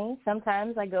sunny.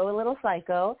 Sometimes I go a little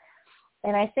psycho.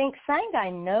 And I think Sign Guy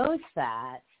knows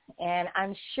that. And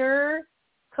I'm sure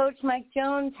Coach Mike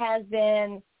Jones has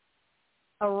been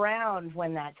around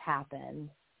when that's happened.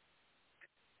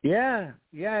 Yeah,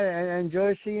 I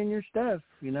enjoy seeing your stuff,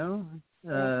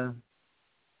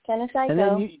 Kind of psycho. And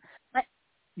then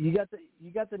you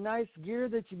got the nice gear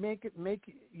that you make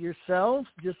yourself,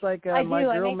 just like my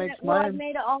girl makes mine. I've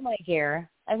made all my gear.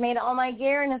 And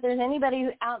if there's anybody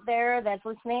out there that's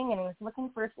listening and is looking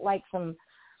for like some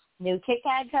new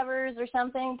KitKat covers or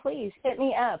something, please hit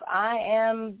me up. I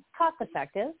am cost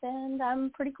effective and I'm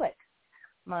pretty quick.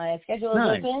 My schedule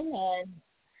is open and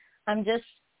I'm just,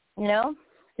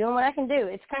 doing what I can do.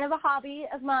 It's kind of a hobby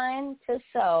of mine to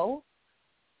sew.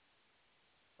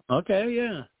 Okay,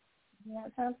 yeah. Does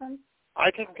that sound fun? I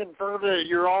can confirm that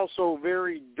you're also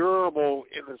very durable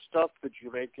in the stuff that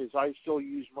you make, because I still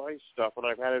use my stuff, and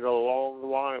I've had it a long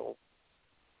while.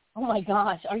 Oh, my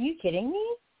gosh. Are you kidding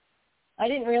me? I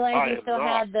didn't realize you still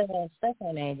had the stuff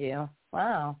I made you.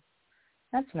 Wow.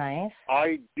 That's nice.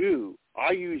 I do.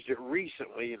 I used it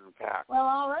recently, in fact. Well,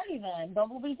 alrighty then.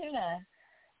 Bumblebee tuna.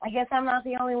 I guess I'm not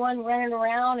the only one running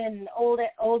around in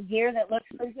old gear that looks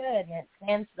pretty good, and it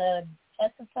stands the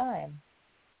test of time.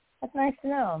 That's nice to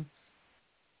know.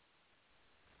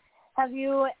 Have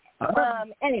you,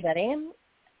 anybody,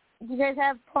 do you guys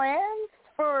have plans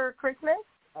for Christmas?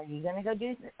 Are you gonna go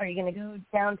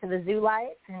down to the zoo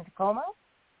lights in Tacoma?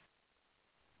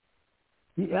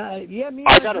 Yeah.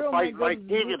 I gotta fight Mike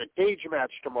King in a cage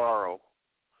match tomorrow.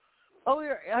 Oh,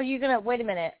 are you gonna? Wait a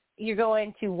minute. You're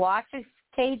going to watch a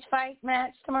cage fight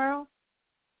match tomorrow?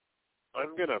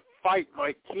 I'm gonna fight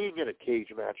Mike King in a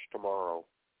cage match tomorrow.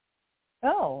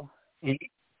 Oh. In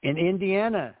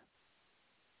Indiana.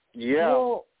 Yeah.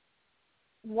 Well,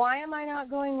 why am I not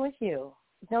going with you?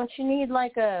 Don't you need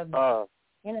like a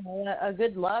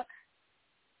good luck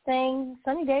thing?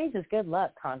 Sunny days is good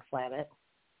luck, Conflabbit.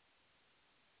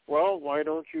 Well, why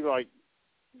don't you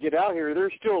get out here?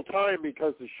 There's still time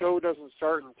because the show doesn't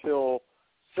start until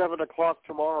 7:00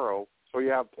 tomorrow, so you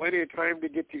have plenty of time to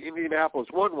get to Indianapolis,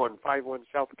 1151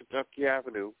 South Kentucky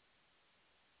Avenue.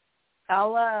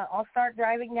 I'll start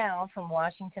driving now from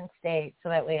Washington State, so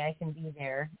that way I can be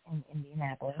there in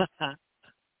Indianapolis.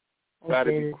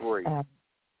 That'd be great.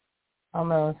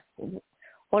 Almost.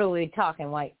 What are we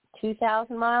talking? Like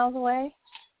 2,000 miles away?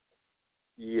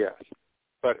 Yes.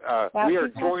 But we are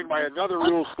joined by another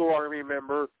Real School Army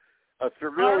member, a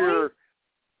familiar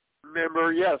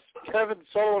member. Yes, Kevin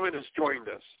Sullivan has joined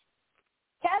us.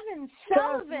 Kevin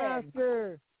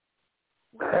Sullivan!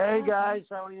 Hey, guys.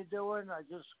 How are you doing? I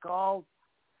just called.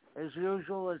 As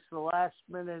usual, it's the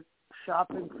last-minute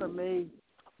shopping for me.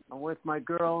 I'm with my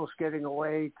girls getting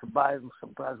away to buy them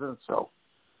some presents, so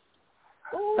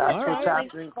that's what's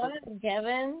happening. Fun,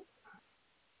 Kevin.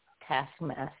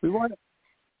 Taskmaster.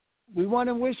 We want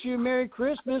to wish you a Merry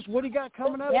Christmas. What do you got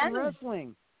coming up in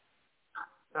wrestling?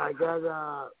 I got,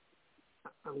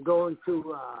 I'm going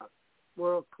to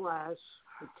World Class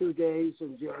for 2 days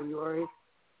in January,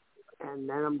 and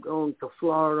then I'm going to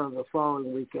Florida on the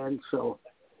following weekend, so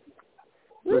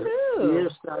the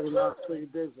year's starting off pretty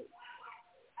busy.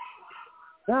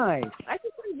 Nice. I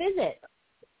should come visit.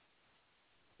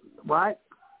 What?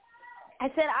 I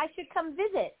said I should come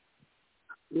visit.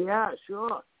 Yeah,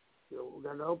 sure. We've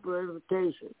got an open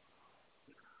invitation.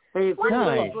 Hey, if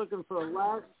anybody's looking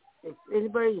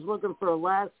for a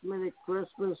last-minute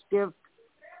Christmas gift,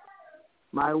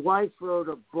 my wife wrote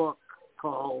a book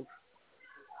called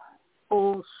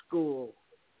Old School,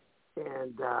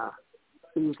 and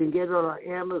you can get it on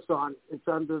Amazon. It's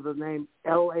under the name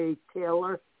L.A.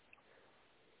 Taylor.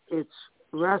 It's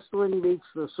Wrestling Meets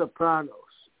the Sopranos.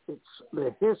 It's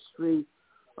the history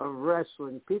of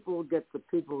wrestling. People will get the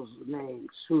people's names,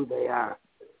 who they are,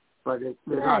 but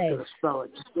they're not going to spell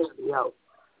it straight out.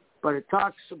 But it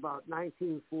talks about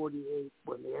 1948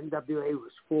 when the NWA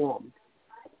was formed.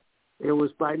 It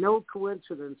was by no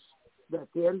coincidence that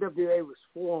the NWA was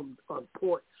formed on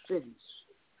port cities.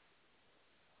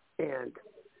 And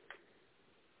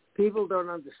people don't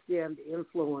understand the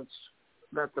influence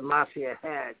that the Mafia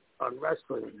had on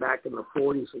wrestling back in the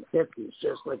 40s and 50s,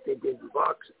 just like they did in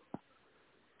boxing.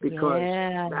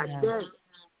 Because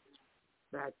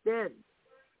back then,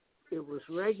 it was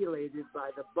regulated by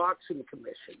the Boxing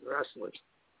Commission, wrestling.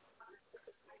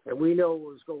 And we know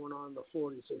what was going on in the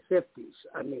 40s and 50s.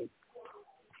 I mean,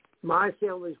 my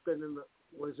family's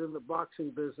was in the boxing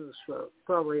business for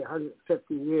probably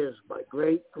 150 years. My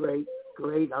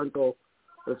great-great-great-uncle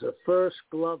was the first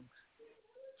glove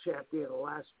champion, the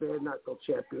last bare-knuckle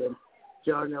champion,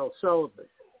 John L. Sullivan.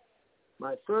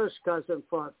 My first cousin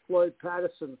fought Floyd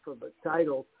Patterson for the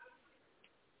title.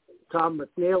 Tom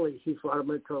McNeely, he fought him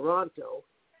in Toronto.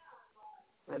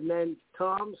 And then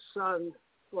Tom's son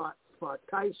fought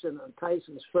Tyson on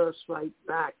Tyson's first fight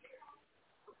back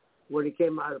when he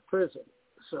came out of prison.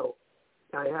 So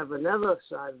I have another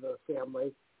side of the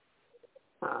family.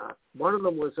 One of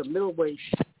them was a middleweight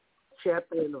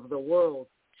champion of the world,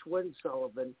 twin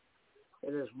Sullivan,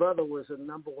 and his brother was a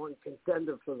number one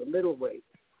contender for the middleweight.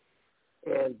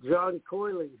 And John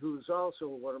Coyley, who's also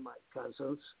one of my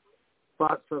cousins,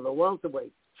 fought for the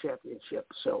welterweight championship.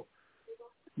 So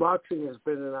boxing has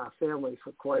been in our family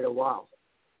for quite a while.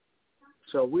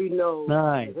 So we know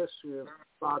the history of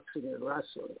boxing and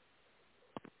wrestling.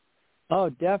 Oh,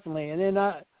 definitely. And then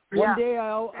one day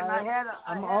I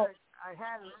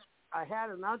had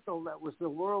an uncle that was the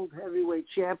world heavyweight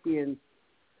champion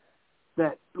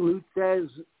that Luthez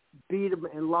beat him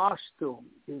and lost to him.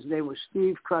 His name was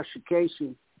Steve Crusher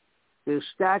Casey. There's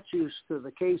statues to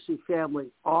the Casey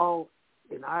family all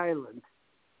in Ireland.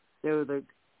 They were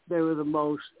the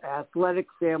most athletic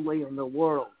family in the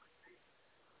world.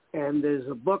 And there's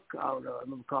a book out on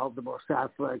them called The Most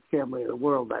Athletic Family in the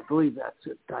World. I believe that's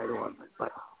the title of it.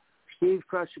 But Steve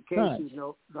Crusher Casey,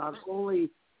 not only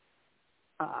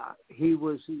he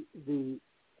was the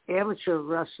amateur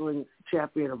wrestling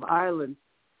champion of Ireland,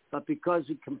 but because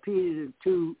he competed in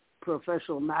 2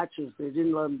 professional matches, they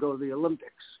didn't let him go to the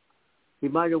Olympics. He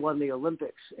might have won the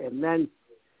Olympics. And then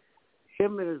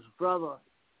him and his brother,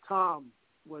 Tom,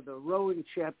 were the rowing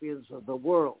champions of the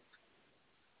world.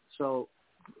 So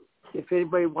if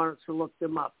anybody wants to look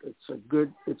them up, it's a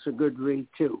good read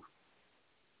too.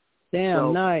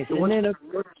 Damn, nice. And then it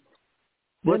looks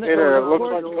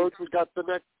like Coach, we got the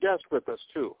next guest with us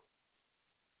too.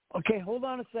 Okay, hold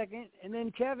on a second. And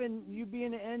then Kevin, you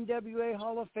being an NWA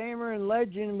Hall of Famer and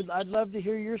legend, I'd love to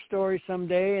hear your story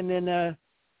someday. And then,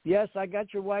 yes, I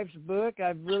got your wife's book.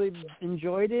 I've really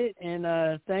enjoyed it,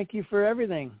 and thank you for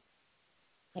everything.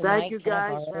 Thank you,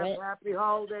 guys. Have happy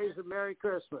holidays and Merry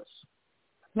Christmas.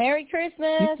 Merry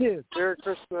Christmas. You too. Merry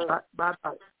Christmas.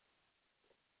 Bye-bye.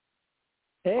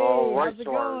 Hey, all right, how's it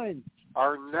going?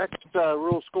 Our next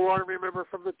Rural School Army member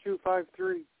from the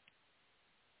 253.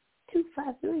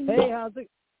 253. Hey,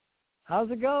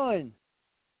 how's it going?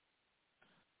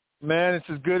 Man, it's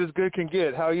as good can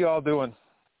get. How you all doing?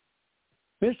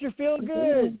 Mr. Feel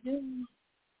Good.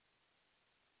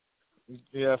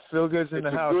 Yeah, Feel Good's in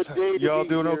the house. Y'all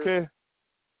doing here. Okay?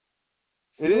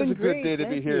 It is a good day to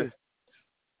be here.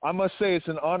 I must say it's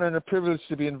an honor and a privilege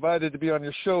to be invited to be on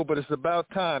your show, but it's about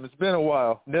time. It's been a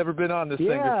while. Never been on this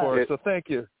thing before, so thank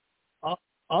you.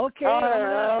 Okay.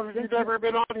 Have you never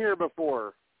been on here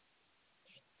before?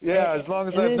 Yeah, as long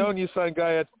as I've known you, sign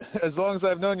guy at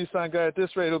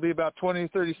this rate, it'll be about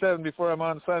 2037 before I'm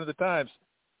on the sign of the Times.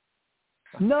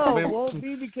 No, it won't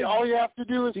be because all you have to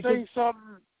do is say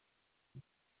something.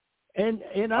 And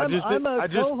I'm a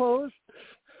co-host.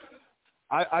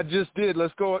 I just did.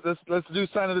 Let's go. Let's do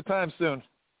sign of the Times soon.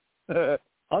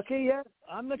 Okay, yeah,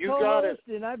 I'm the co-host,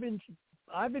 and I've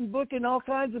been booking all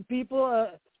kinds of people,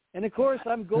 and of course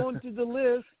I'm going through the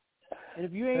list. And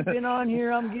if you ain't been on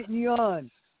here, I'm getting you on.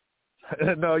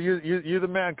 No, you're the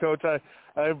man, Coach.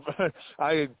 I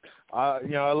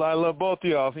love both of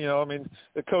y'all. I mean,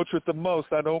 the coach with the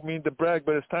most. I don't mean to brag,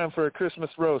 but it's time for a Christmas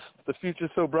roast. The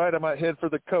future's so bright, I might head for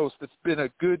the coast. It's been a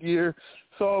good year,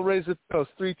 so I'll raise a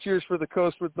toast. 3 cheers for the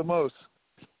coast with the most.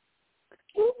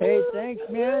 Hey, thanks,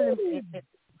 man.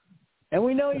 And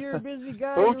we know you're a busy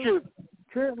guy.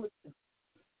 Currently,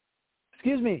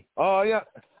 excuse me. Oh yeah,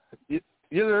 you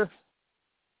there?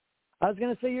 I was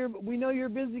going to say we know you're a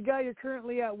busy guy. You're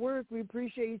currently at work. We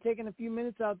appreciate you taking a few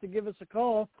minutes out to give us a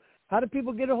call. How do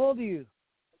people get a hold of you?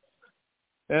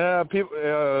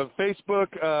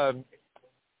 Facebook,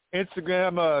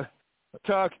 Instagram,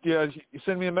 talk. Yeah, you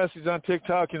send me a message on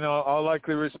TikTok, and I'll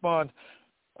likely respond.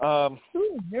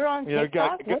 You're on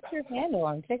TikTok? What's your handle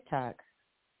on TikTok?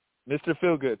 Mr.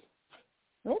 Feelgood.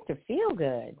 Mr.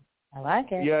 Feelgood. I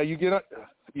like it. Yeah, you get on.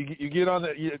 You get on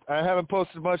the. I haven't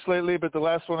posted much lately, but the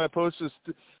last one I posted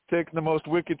was taking the most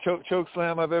wicked choke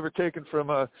slam I've ever taken from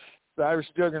the Irish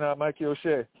juggernaut, Mikey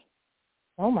O'Shea.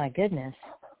 Oh my goodness!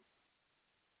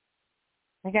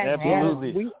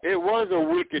 Absolutely, it was a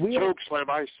wicked choke slam.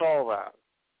 I saw that.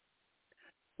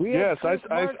 Yes,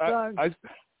 I.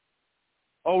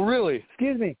 Oh really?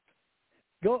 Excuse me.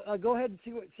 Go ahead and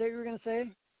say what you were going to say.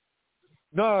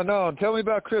 No. Tell me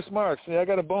about Chris Marks. Yeah, I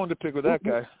got a bone to pick with that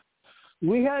guy.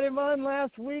 We had him on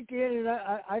last weekend, and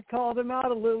I called him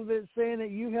out a little bit, saying that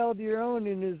you held your own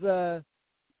in his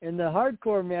in the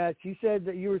hardcore match. He said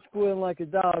that you were squealing like a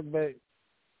dog, but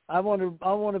I want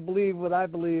to believe what I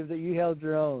believe, that you held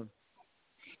your own.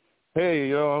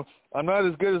 Hey, I'm not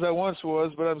as good as I once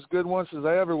was, but I'm as good once as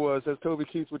I ever was, as Toby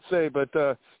Keith would say. But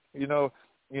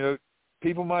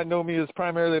people might know me as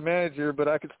primarily a manager, but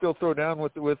I could still throw down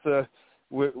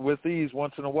with ease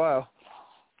once in a while.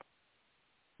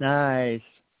 Nice.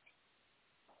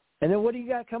 And then what do you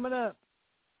got coming up?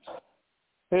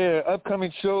 Hey,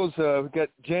 upcoming shows, we've got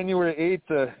January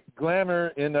 8th,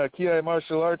 Glamour in Ki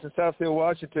Martial Arts in South Hill,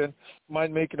 Washington.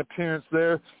 Might make an appearance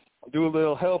there. I'll do a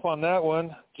little help on that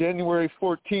one. January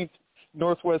 14th,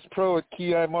 Northwest Pro at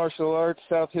Ki Martial Arts,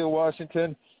 South Hill,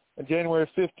 Washington. And January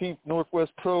 15th,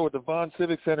 Northwest Pro at the Vaughn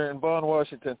Civic Center in Vaughn,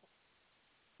 Washington.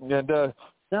 And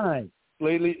nice.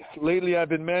 Lately, I've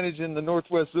been managing the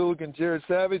Northwest Zilligan, Jared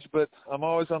Savage, but I'm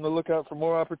always on the lookout for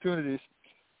more opportunities.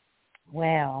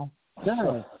 Wow.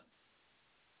 Nice.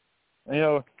 You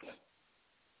know,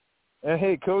 and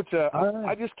hey, Coach, right.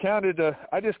 I just counted.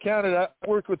 I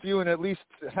worked with you in at least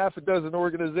half a dozen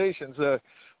organizations.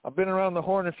 I've been around the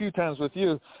horn a few times with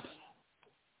you.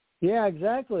 Yeah,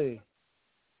 exactly.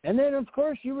 And then, of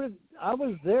course, I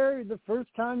was there the first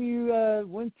time you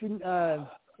went to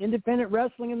independent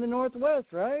wrestling in the Northwest,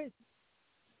 right?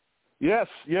 Yes.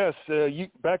 You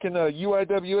back in the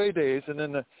UIWA days, and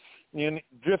then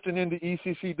drifting into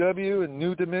ECCW and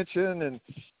New Dimension and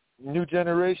New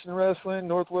Generation Wrestling,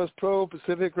 Northwest Pro,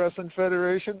 Pacific Wrestling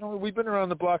Federation. We've been around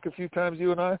the block a few times,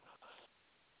 you and I.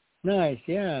 Nice,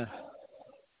 yeah.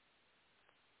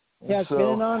 Yeah, it's been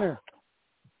an honor.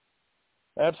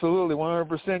 Absolutely,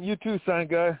 100%. You too, sign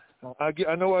guy.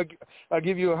 I know I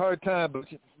give you a hard time,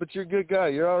 but you're a good guy.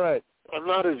 You're all right. I'm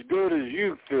not as good as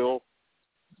you, Phil.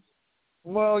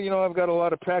 Well, I've got a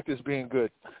lot of practice being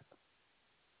good.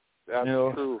 That's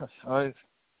true. I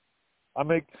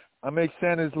make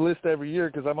Santa's list every year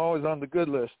because I'm always on the good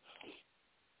list.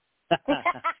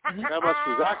 How much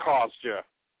does that cost you?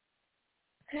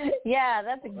 Yeah,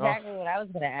 that's exactly what I was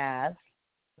going to ask.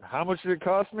 How much did it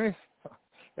cost me?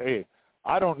 Hey,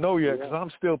 I don't know yet because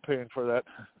I'm still paying for that.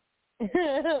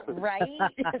 Right?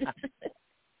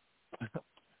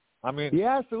 I mean,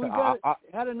 yeah. So we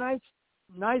had a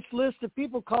nice list of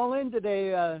people call in today.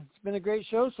 It's been a great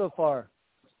show so far.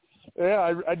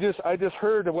 Yeah, I just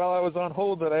heard while I was on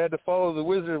hold that I had to follow the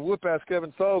Wizard of Whoop-Ass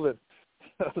Kevin Sullivan.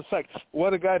 It's like,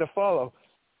 what a guy to follow.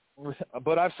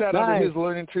 But I've sat under his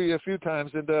learning tree a few times,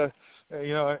 and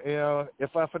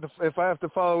if I have to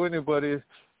follow anybody,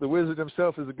 the Wizard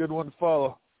himself is a good one to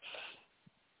follow.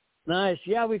 Nice.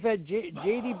 Yeah, we've had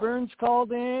J.D. Burns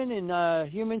called in, and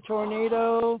Human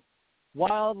Tornado,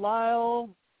 Wild Lyle,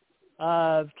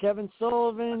 Kevin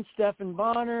Sullivan, Stephen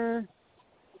Bonner.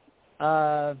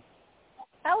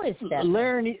 How is Stephen?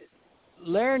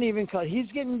 Laren even called. He's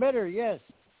getting better, yes.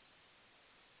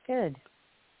 Good.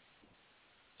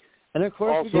 And, of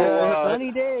course, also, we got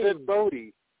Sunny Days. Sid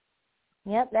Bodie.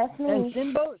 Yep, that's me. And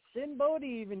Sin Bodie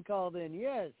even called in,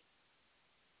 yes.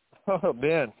 Oh,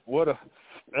 man,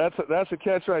 that's a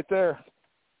catch right there.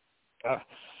 I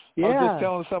was just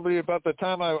telling somebody about the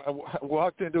time I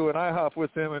walked into an IHOP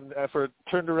with him and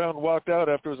turned around and walked out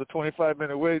after it was a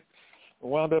 25-minute wait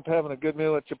and wound up having a good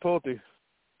meal at Chipotle.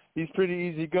 He's pretty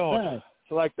easy going. Nice.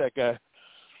 I like that guy.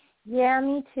 Yeah,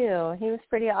 me too. He was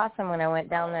pretty awesome when I went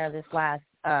down there this last,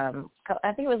 I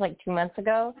think it was like 2 months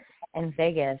ago in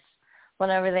Vegas.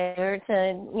 Went over there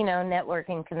to, network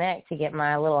and connect to get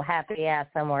my little happy ass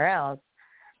somewhere else.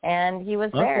 And he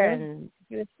was there, and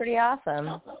he was pretty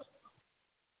awesome.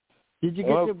 Did you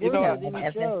get to work at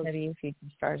any shows? FSW, Future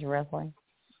Stars of Wrestling.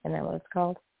 Isn't that what it's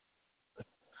called?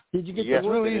 Did you get to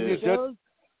work at any shows?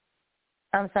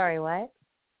 I'm sorry, what?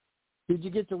 Did you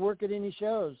get to work at any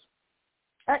shows?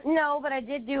 No, but I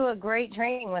did do a great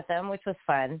training with them, which was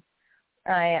fun.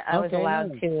 I was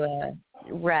allowed to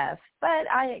ref, but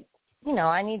I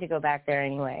need to go back there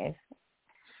anyways.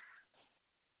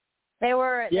 They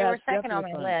were second on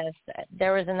my list.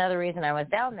 There was another reason I was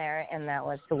down there, and that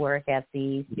was to work at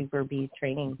the Super Beast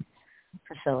training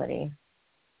facility.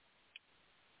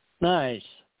 Nice.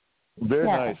 Very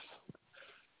nice.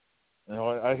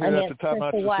 I hear that's a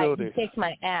top-notch facility. He kicked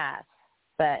my ass,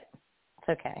 but it's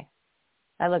okay.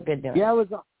 I look good doing it. Yeah,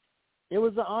 it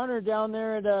was an honor down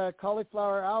there at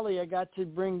Cauliflower Alley. I got to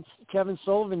bring Kevin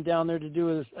Sullivan down there to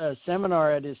do a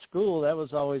seminar at his school. That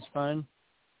was always fun.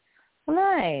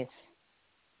 Nice.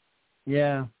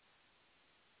 Yeah.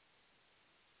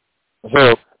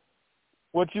 So,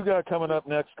 what you got coming up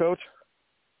next, Coach?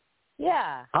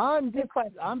 Yeah. I'm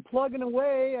plugging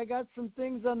away. I got some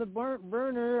things on the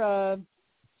burner.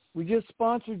 We just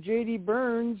sponsored J.D.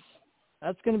 Burns.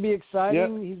 That's going to be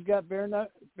exciting. Yep. He's got bare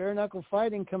knuckle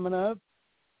fighting coming up.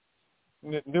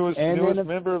 Newest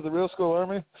member of the Real School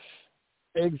Army.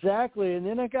 Exactly. And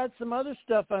then I got some other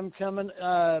stuff I'm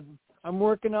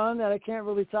working on that I can't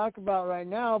really talk about right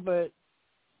now, but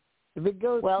if it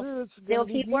goes through, it's going to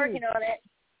be keep working on it.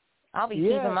 I'll be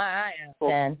keeping my eye out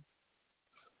then.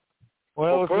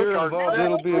 Well, if you're involved,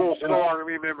 it'll be Real School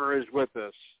Army member is with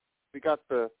us. We got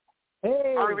the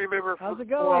Army member for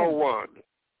 401.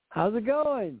 How's it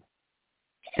going?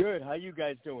 Good. How you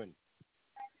guys doing?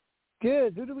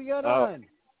 Good. Who do we got on?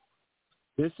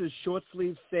 This is Short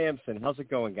Sleeve Samson. How's it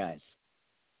going, guys?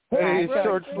 Hey,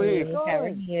 Short Sleeve. How are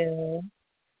you?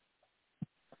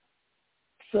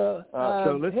 So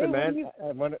listen, hey, man.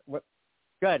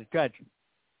 Go ahead.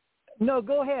 No,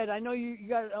 go ahead. I know you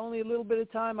got only a little bit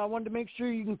of time. I wanted to make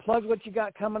sure you can plug what you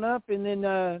got coming up, and then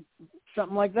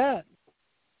something like that.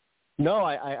 No,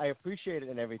 I appreciate it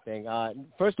and everything.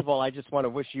 First of all, I just want to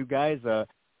wish you guys a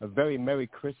very Merry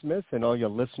Christmas and all your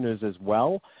listeners as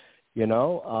well.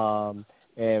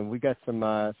 And we got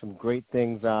some great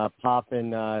things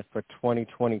popping for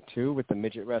 2022 with the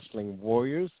Midget Wrestling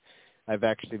Warriors. I've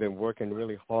actually been working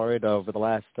really hard over the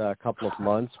last couple of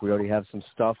months. We already have some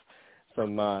stuff,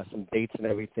 some dates and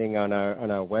everything on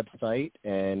our website,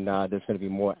 and there's going to be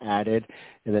more added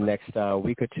in the next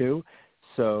week or two.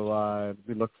 So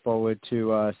we look forward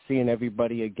to seeing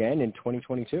everybody again in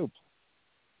 2022.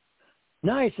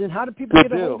 Nice. And how do people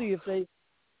get a hold of you if they?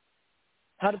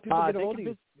 How do people get a hold of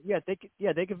you?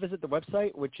 They can visit the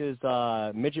website, which is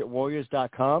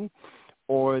midgetwarriors.com,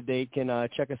 or they can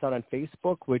check us out on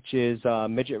Facebook, which is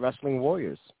Midget Wrestling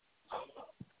Warriors.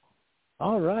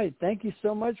 All right. Thank you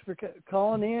so much for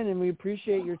calling in, and we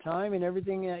appreciate your time and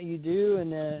everything that you do,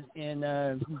 and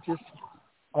just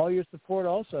all your support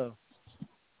also.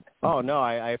 Oh, no,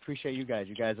 I appreciate you guys.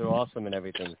 You guys are awesome and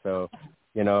everything. So,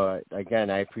 again,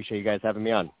 I appreciate you guys having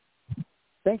me on.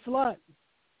 Thanks a lot.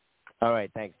 All right,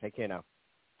 thanks. Take care now.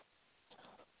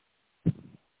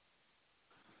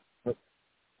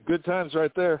 Good times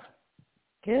right there.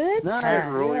 Good nice. It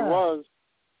really was.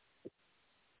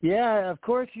 Yeah, of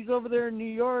course, he's over there in New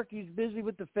York. He's busy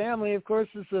with the family. Of course,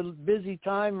 it's a busy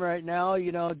time right now,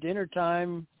 dinner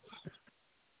time.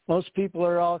 Most people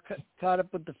are all caught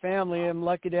up with the family. I'm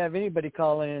lucky to have anybody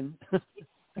call in.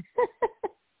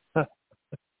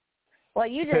 Well,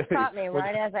 you just caught me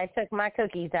right as I took my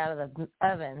cookies out of the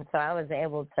oven, so I was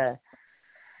able to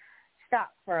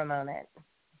stop for a moment.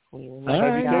 Have you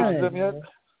tasted them yet?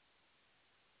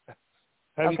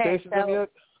 Have you tasted them yet?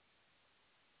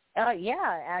 Oh,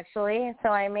 yeah, actually. So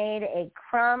I made a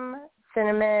crumb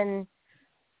cinnamon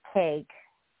cake,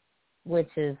 which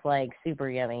is like super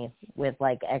yummy with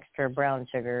like extra brown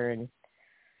sugar, and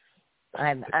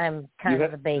I'm kind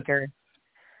of a baker.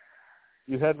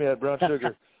 You had me at brown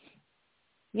sugar.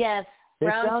 Yes,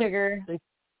 brown sugar,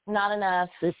 not enough.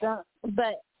 They sound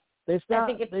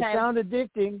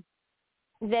addicting.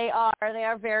 They are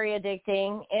very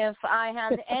addicting. If I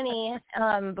have any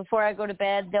before I go to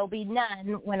bed, there'll be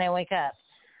none when I wake up.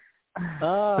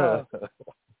 Oh,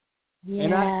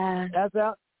 yeah. And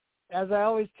as I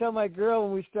always tell my girl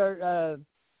when we start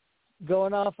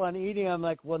going off on eating, I'm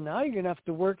like, well, now you're gonna have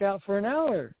to work out for an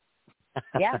hour.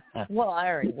 Yeah. Well, I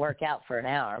already work out for an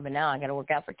hour, but now I got to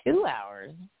work out for 2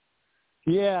 hours.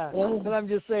 Yeah, but I'm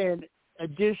just saying,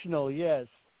 additional, yes.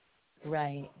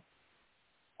 Right.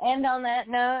 And on that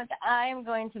note, I'm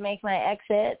going to make my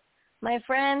exit. My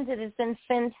friends, it has been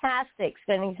fantastic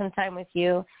spending some time with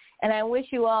you, and I wish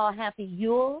you all a happy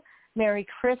Yule, Merry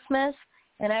Christmas,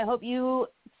 and I hope you,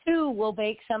 too, will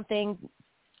bake something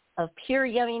of pure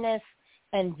yumminess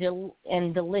and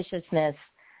deliciousness.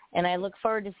 And I look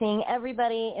forward to seeing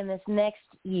everybody in this next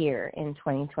year in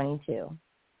 2022.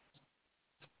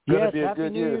 Yes, Happy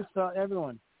New Year to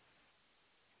everyone.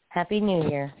 Happy New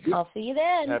Year. I'll see you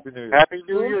then. Happy New Year. Happy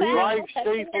New Year. Drive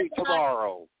safely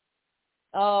tomorrow.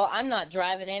 Oh, I'm not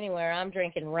driving anywhere. I'm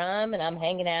drinking rum, and I'm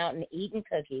hanging out and eating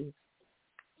cookies.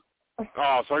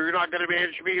 Oh, so you're not going to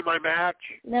manage me in my match?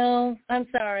 No, I'm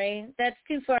sorry. That's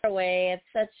too far away. It's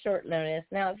such short notice.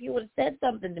 Now, if you would have said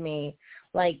something to me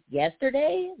like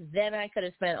yesterday, then I could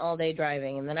have spent all day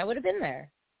driving, and then I would have been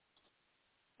there.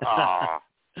 Ah.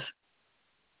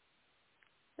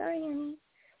 Sorry, honey.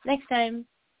 Next time.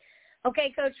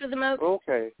 Okay, Coach with the Moat.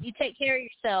 Okay. You take care of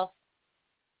yourself.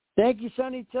 Thank you,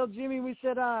 Sonny. Tell Jimmy we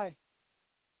said hi.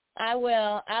 I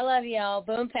will. I love y'all.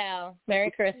 Boom, pal.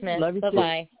 Merry Christmas. Love you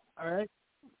Bye-bye. Too. All right.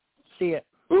 See ya.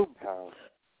 Boom, pal.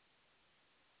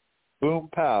 Boom,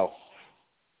 pow.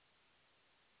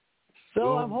 So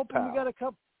Boom, I'm hoping pow. we got a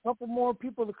couple more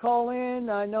people to call in.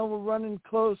 I know we're running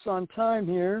close on time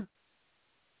here.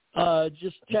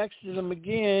 Just texted them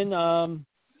again.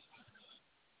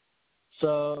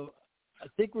 So I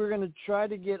think we're going to try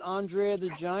to get Andrea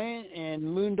the Giant and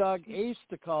Moondog Ace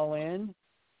to call in.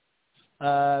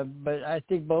 But I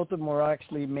think both of them are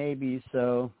actually maybe.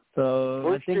 So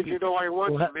Which I think did you know I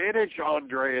once managed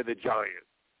Andrea the Giant?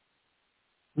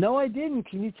 No, I didn't.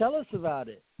 Can you tell us about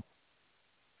it?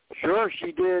 Sure,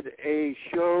 she did a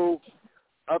show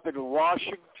up in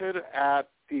Washington at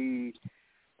the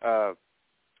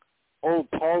old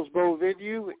Paulsbo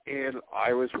venue, and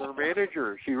I was her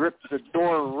manager. She ripped the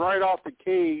door right off the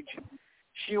cage.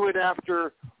 She went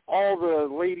after all the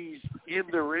ladies in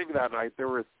the ring that night. There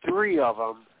were 3 of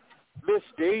them. Miss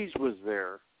Days was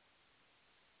there.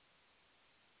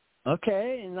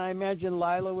 Okay, and I imagine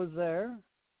Lila was there.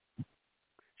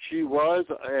 She was,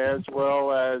 as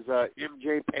well as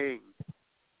MJ Payne.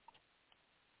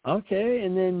 Okay,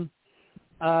 and then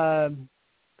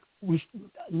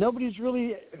nobody's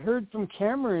really heard from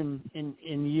Cameron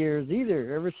in years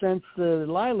either, ever since the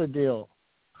Lila deal.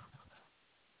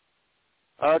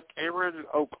 Cameron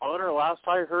O'Connor, last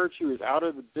I heard, she was out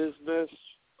of the business.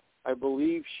 I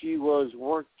believe she was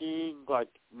working like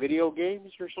video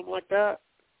games or something like that.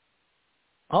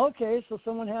 Okay, so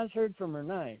someone has heard from her.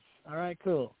 Nice. All right,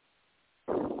 cool.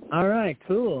 All right,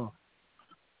 cool.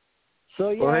 So,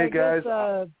 yeah, well, hey, I guess,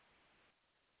 guys.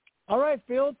 All right,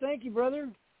 Phil, thank you, brother.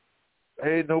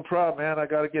 Hey, no problem, man. I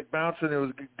got to get bouncing. It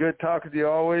was good talking to you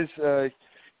always.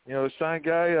 Sign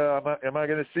guy, am I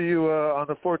going to see you on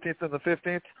the 14th and the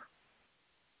 15th?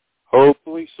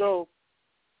 Hopefully so.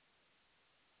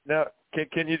 Now,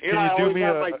 can you do me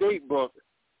a my date book?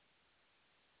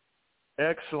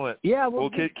 Excellent. Yeah, we'll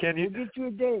get you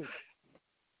a date.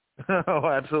 Oh,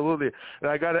 absolutely. And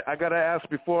I gotta ask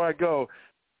before I go.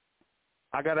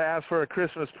 I gotta ask for a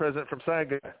Christmas present from Sign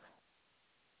Guy.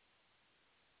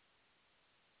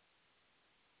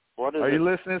 What is Are it? you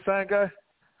listening, Sign Guy?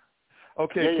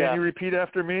 Okay, Yeah. Can you repeat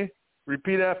after me?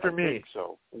 Repeat after I me. think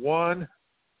so. 1,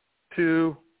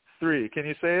 2, 3. Can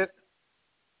you say it?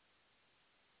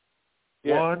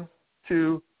 Yeah. 1,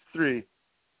 2, 3.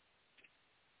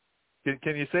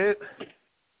 Can you say it?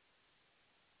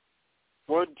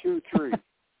 1, 2, 3.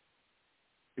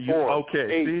 4,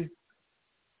 okay. 8, See?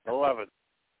 11.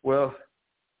 Well,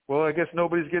 I guess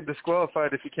nobody's getting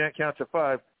disqualified if you can't count to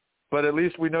 5. But at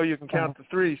least we know you can count to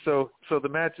 3, so the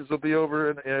matches will be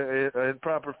over in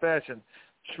proper fashion.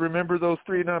 Just remember those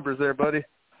 3 numbers there, buddy.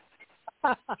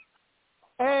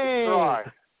 Hey.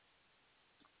 Try.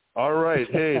 All right.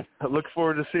 Hey, I look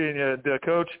forward to seeing you,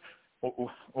 Coach.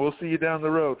 We'll see you down the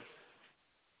road.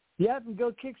 Yep, and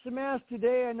go kick some ass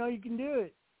today. I know you can do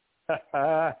it.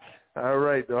 All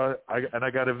right. I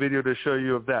got a video to show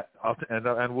you of that.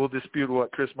 And we'll dispute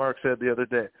what Chris Mark said the other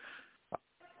day.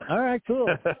 All right, cool.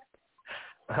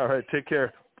 All right. Take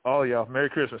care. All y'all. Merry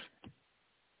Christmas.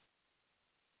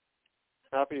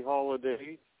 Happy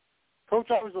holidays.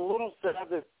 Coach, I was a little sad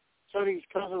that Sonny's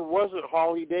cousin wasn't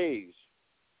Holly Days.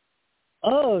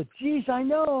 Oh, geez, I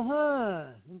know, huh?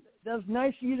 That was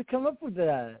nice of you to come up with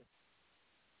that.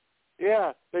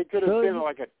 Yeah, they could have been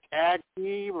like a tag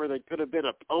team, or they could have been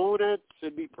opponents.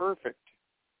 It'd be perfect.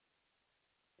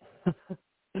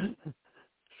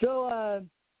 So,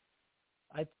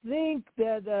 I think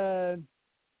that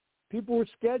people were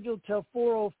scheduled till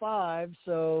 4:05,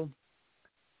 so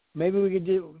maybe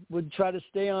we'd try to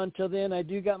stay on till then. I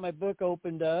do got my book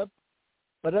opened up,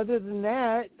 but other than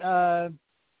that,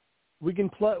 we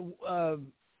can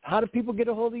how do people get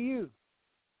a hold of you?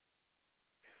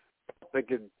 They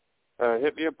can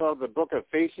hit me up on the Book of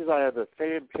Faces. I have the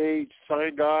fan page,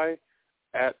 Sign Guy,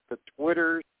 at the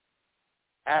Twitter,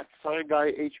 at Sign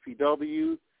Guy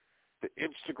HPW, the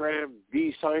Instagram,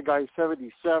 the Sign Guy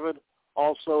 77,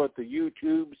 also at the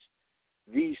YouTubes,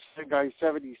 the Sign Guy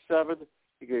 77.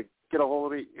 You can get a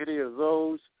hold of any of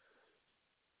those.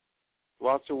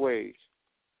 Lots of ways.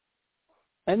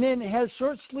 And then, has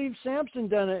Short Sleeve Samson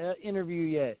done an interview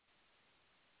yet?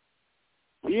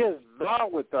 He is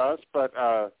not with us, but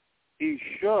he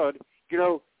should. You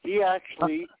know, he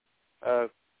actually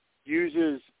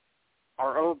uses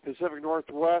our own Pacific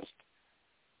Northwest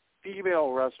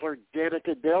female wrestler,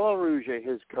 Danica Della Rouge,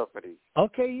 his company.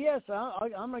 Okay, yes,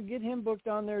 I'm going to get him booked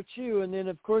on there too. And then,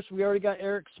 of course, we already got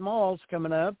Eric Smalls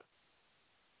coming up.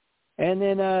 And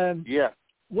then, yeah,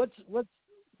 what's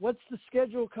the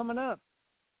schedule coming up?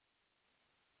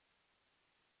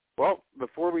 Well,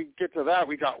 before we get to that,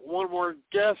 we got one more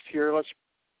guest here. Let's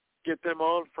get them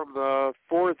on from the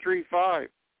 435.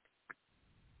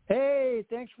 Hey,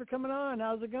 thanks for coming on.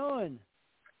 How's it going?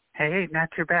 Hey, not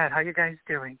too bad. How you guys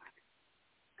doing?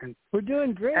 And we're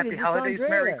doing great. Happy holidays,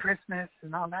 Merry Christmas,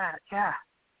 and all that. Yeah,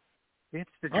 it's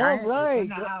the Giants in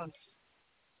the house.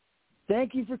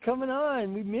 Thank you for coming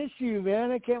on. We miss you,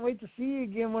 man. I can't wait to see you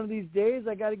again one of these days.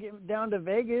 I got to get down to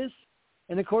Vegas.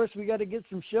 And, of course, we got to get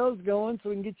some shows going so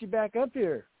we can get you back up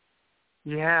here.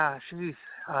 Yeah, geez.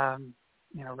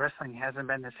 Wrestling hasn't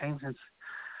been the same since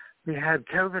we had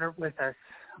COVID with us.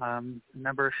 The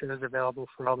number of shows available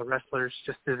for all the wrestlers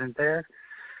just isn't there.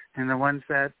 And the ones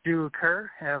that do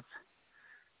occur have,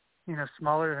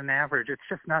 smaller than average. It's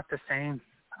just not the same.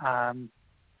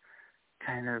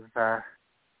 kind of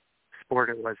sport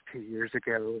it was 2 years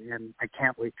ago, and I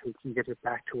can't wait till we can get it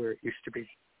back to where it used to be.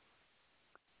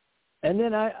 And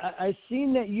then I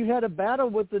seen that you had a battle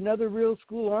with another Real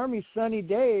School Army, Sunny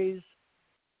Days.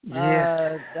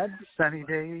 Yeah, Sunny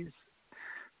Days.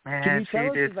 Man, can you tell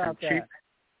us did about some that?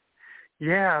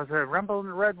 Yeah, it was a Rumble in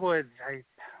the Redwoods. I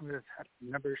was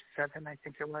number 7, I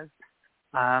think it was.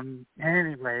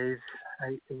 Anyways,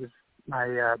 it was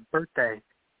my birthday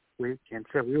week, and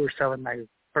so we were celebrating my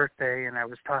birthday, and I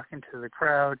was talking to the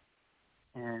crowd,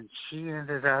 and she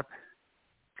ended up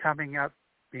coming up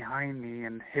behind me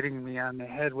and hitting me on the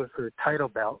head with her title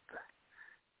belt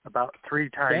about 3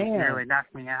 times, Damn. nearly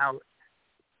knocked me out,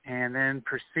 and then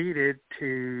proceeded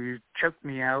to choke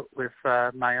me out with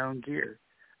my own gear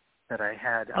that I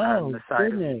had on the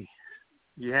side of me.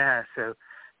 Yeah, so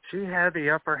she had the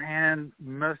upper hand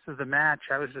most of the match.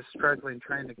 I was just struggling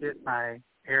trying to get my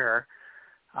air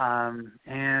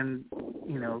and,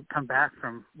 come back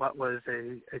from what was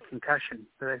a concussion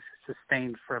that I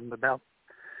sustained from the belt.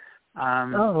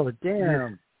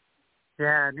 Damn.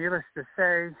 Yeah, needless to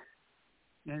say,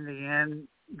 in the end,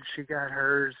 she got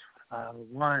hers.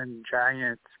 One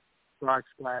giant frog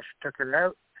splash took her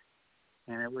out,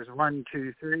 and it was 1,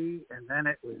 2, 3, and then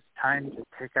it was time to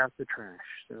take out the trash.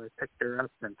 So I picked her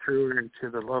up and threw her into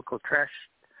the local trash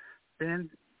bin.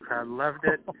 Crowd loved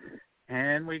it,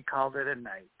 and we called it a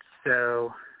night.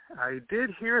 So I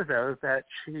did hear, though, that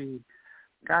she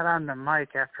got on the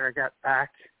mic after I got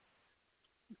back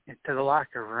into the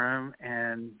locker room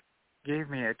and gave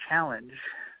me a challenge,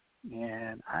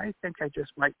 and I think I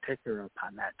just might take her up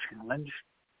on that challenge,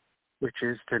 which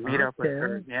is to meet up with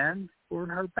her again for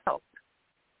her belt.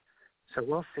 So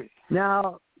we'll see.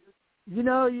 Now,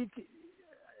 it's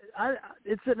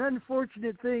an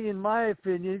unfortunate thing in my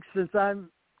opinion, since I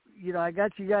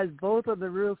got you guys both on the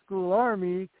Real School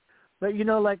Army, but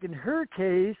like in her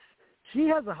case, she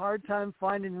has a hard time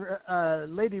finding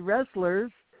lady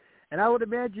wrestlers. And I would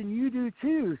imagine you do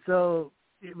too. So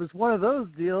it was one of those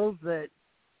deals that,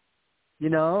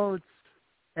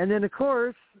 and then of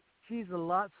course she's a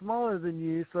lot smaller than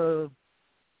you. So,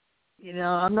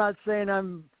 I'm not saying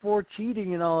I'm for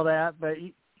cheating and all that, but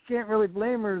you can't really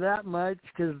blame her that much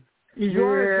because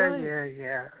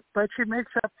Yeah. But she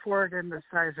makes up for it in the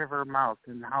size of her mouth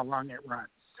and how long it runs.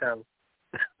 So,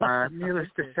 needless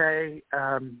to say,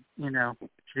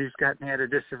 she's got me at a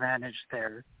disadvantage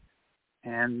there.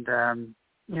 And, and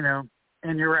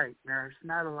you're right. There's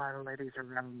not a lot of ladies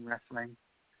around wrestling.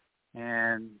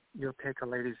 And you'll take a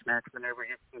ladies match whenever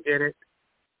you can get it.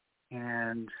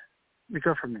 And we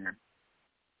go from there.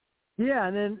 Yeah,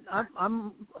 and then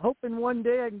I'm hoping one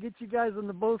day I can get you guys on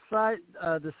the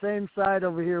the same side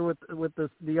over here with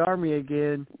the Army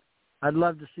again. I'd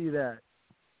love to see that.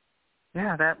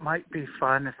 Yeah, that might be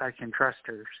fun if I can trust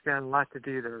her. She's got a lot to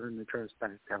do to earn the trust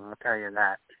back, I'll tell you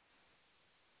that.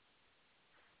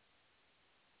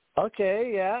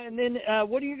 Okay, yeah. And then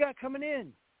what do you got coming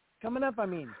up, I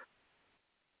mean?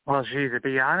 Well, gee, to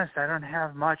be honest, I don't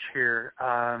have much here.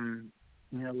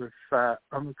 With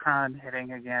Omicron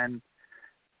hitting again,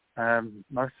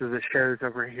 most of the shows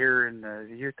over here in the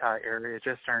Utah area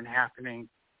just aren't happening.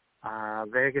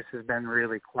 Vegas has been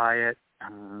really quiet,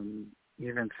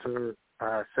 even so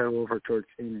over towards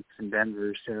Phoenix and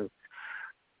Denver. So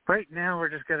right now we're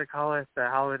just going to call it the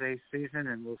holiday season,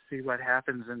 and we'll see what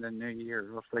happens in the new year.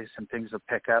 Hopefully some things will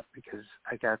pick up because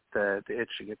I got the itch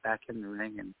to get back in the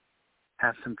ring and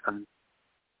have some fun.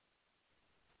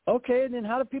 Okay, and then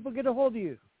how do people get a hold of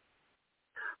you?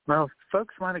 Well, if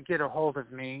folks want to get a hold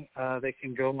of me, they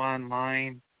can go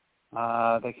online.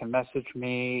 They can message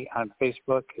me on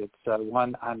Facebook. It's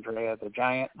one Andrea the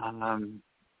Giant.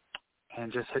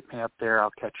 And just hit me up there.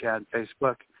 I'll catch you on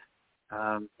Facebook.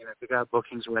 If you got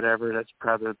bookings or whatever, that's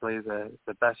probably the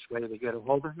best way to get a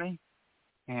hold of me.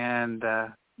 And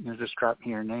just drop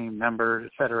me your name, number,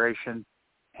 federation,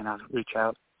 and I'll reach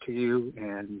out to you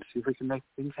and see if we can make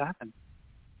things happen.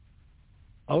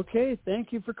 Okay,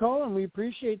 thank you for calling. We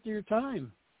appreciate your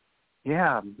time.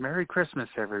 Yeah, Merry Christmas,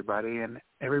 everybody, and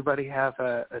everybody have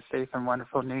a safe and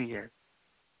wonderful New Year.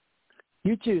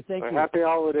 You too, thank you. Happy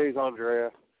holidays,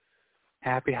 Andrea.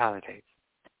 Happy holidays.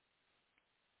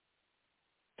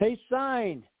 Hey,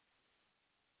 Sign.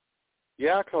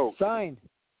 Yeah, Coach. Sign.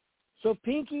 So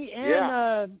Pinky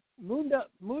and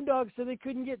Moondog said they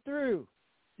couldn't get through.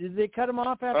 Did they cut them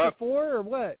off after 4 or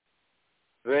what?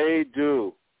 They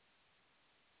do.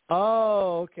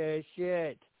 Oh, okay,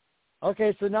 shit.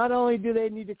 Okay, so not only do they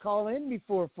need to call in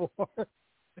before 4.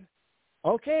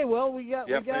 Okay, well we got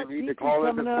they need Pinky to call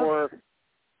in coming before up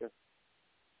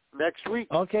next week.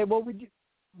 Okay, well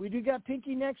we do got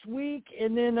Pinky next week,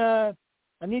 and then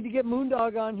I need to get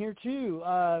Moondog on here too.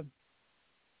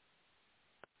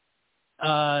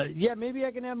 Yeah, maybe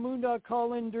I can have Moondog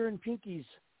call in during Pinky's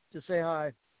to say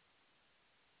hi.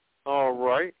 All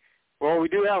right. Well, we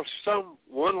do have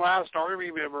one last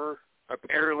Army member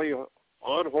apparently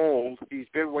on hold. He's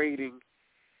been waiting.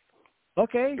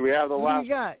 Okay. Do we have the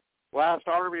last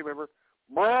Army member?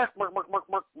 Mark.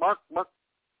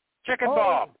 Chicken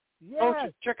Bob.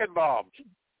 Yes. Chicken Bob.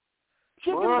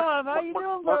 Chicken Bob, how you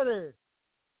doing, brother?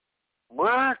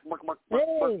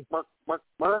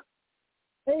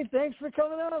 Hey, thanks for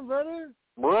coming on, brother.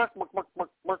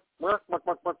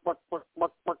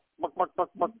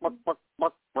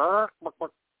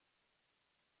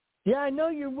 Yeah, I know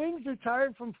your wings are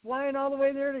tired from flying all the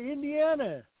way there to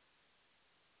Indiana.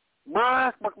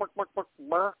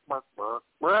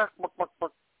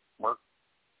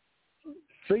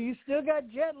 So you still got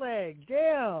jet lag.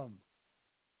 Damn.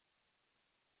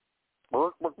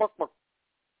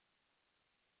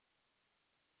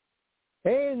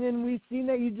 Hey, and then we've seen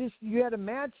that you had a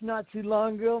match not too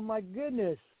long ago. My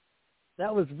goodness.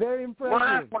 That was very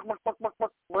impressive.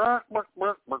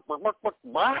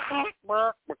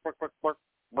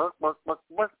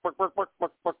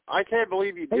 I can't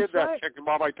believe you did that, Chicken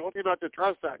Bob. I told you not to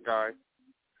trust that guy.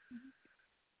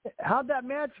 How'd that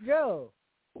match go?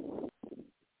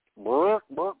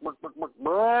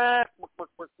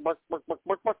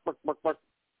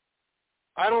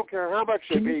 I don't care how much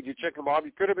they paid you, Chicken Bob.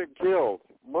 You could have been killed.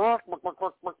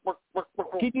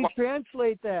 Can you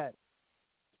translate that?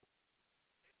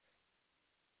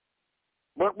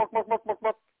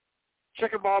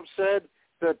 Chicken Bob said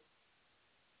that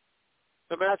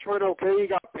the match went okay. He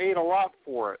got paid a lot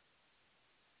for it.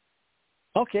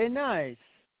 Okay, nice.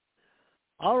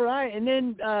 All right. And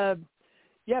then,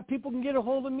 people can get a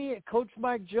hold of me at Coach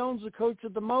Mike Jones, the coach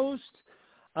of the most.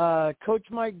 Coach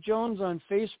Mike Jones on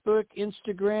Facebook,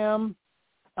 Instagram,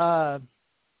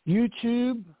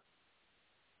 YouTube,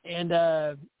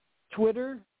 and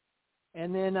Twitter.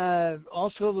 And then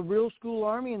also the Real School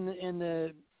Army and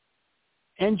the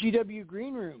NGW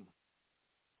Green Room.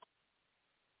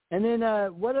 And then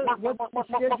what's the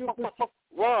schedule for...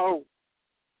 Whoa.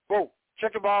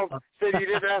 Chicken Bob said you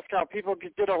didn't ask how people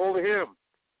could get a hold of him.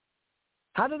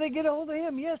 How do they get a hold of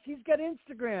him? Yes, he's got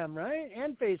Instagram, right?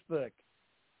 And Facebook.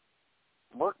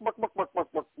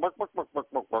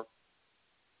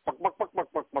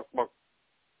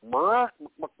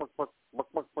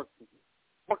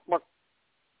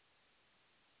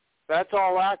 That's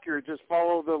all accurate. Just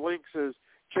follow the links as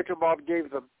Chicken Bob gave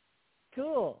them.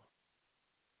 Cool.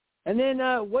 And then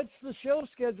what's the show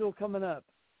schedule coming up?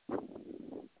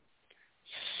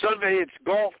 Sunday, it's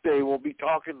golf day. We'll be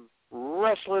talking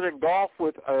wrestling and golf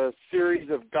with a series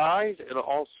of guys, and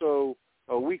also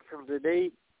a week from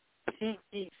today,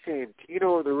 Pinky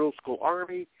Santino of the Real School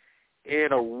Army,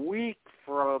 and a week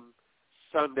from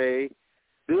Sunday,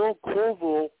 Bill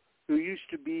Colville, who used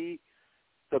to be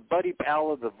the buddy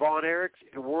pal of the Von Erichs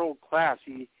in World Class.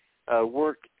 He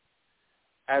worked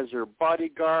as their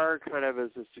bodyguard, kind of as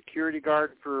a security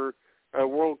guard for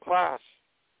World Class.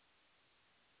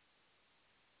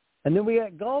 And then we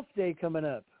got Golf Day coming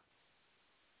up.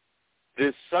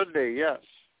 This Sunday, yes.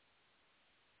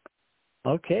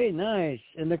 Okay, nice.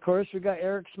 And, of course, we got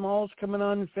Eric Smalls coming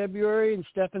on in February and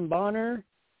Stephen Bonner.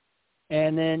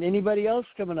 And then anybody else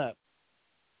coming up?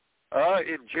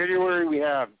 In January, we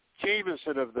have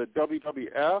Jameson of the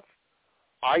WWF,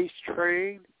 Ice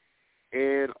Train,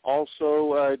 and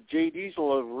also Jay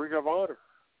Diesel of Ring of Honor.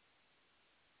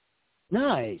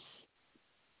 Nice.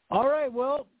 All right,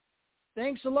 well,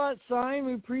 thanks a lot, Sign.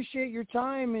 We appreciate your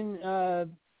time and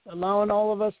allowing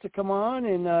all of us to come on,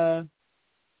 and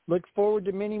look forward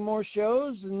to many more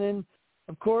shows. And then,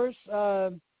 of course,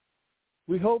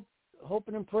 we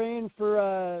hoping and praying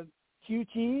for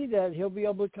QT that he'll be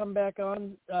able to come back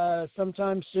on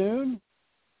sometime soon.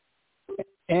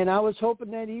 And I was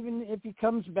hoping that even if he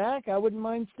comes back, I wouldn't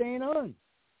mind staying on.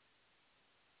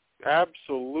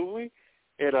 Absolutely.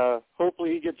 And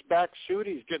hopefully he gets back soon.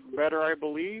 He's getting better, I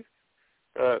believe.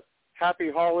 Happy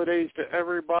holidays to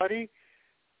everybody.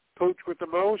 Coach with the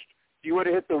most. Do you want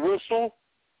to hit the whistle?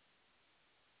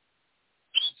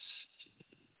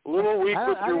 A little weak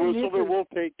with your whistle, but we'll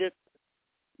take it.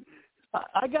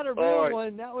 I got a real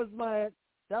one. That was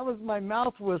my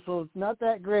mouth whistle. It's not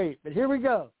that great, but here we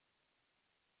go.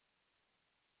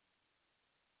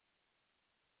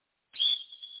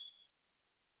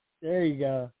 There you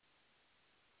go.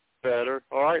 Better.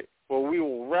 All right. Well, we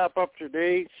will wrap up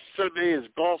today. Sunday is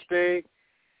golf day.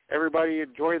 Everybody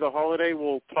enjoy the holiday.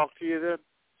 We'll talk to you then.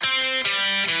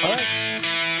 All right.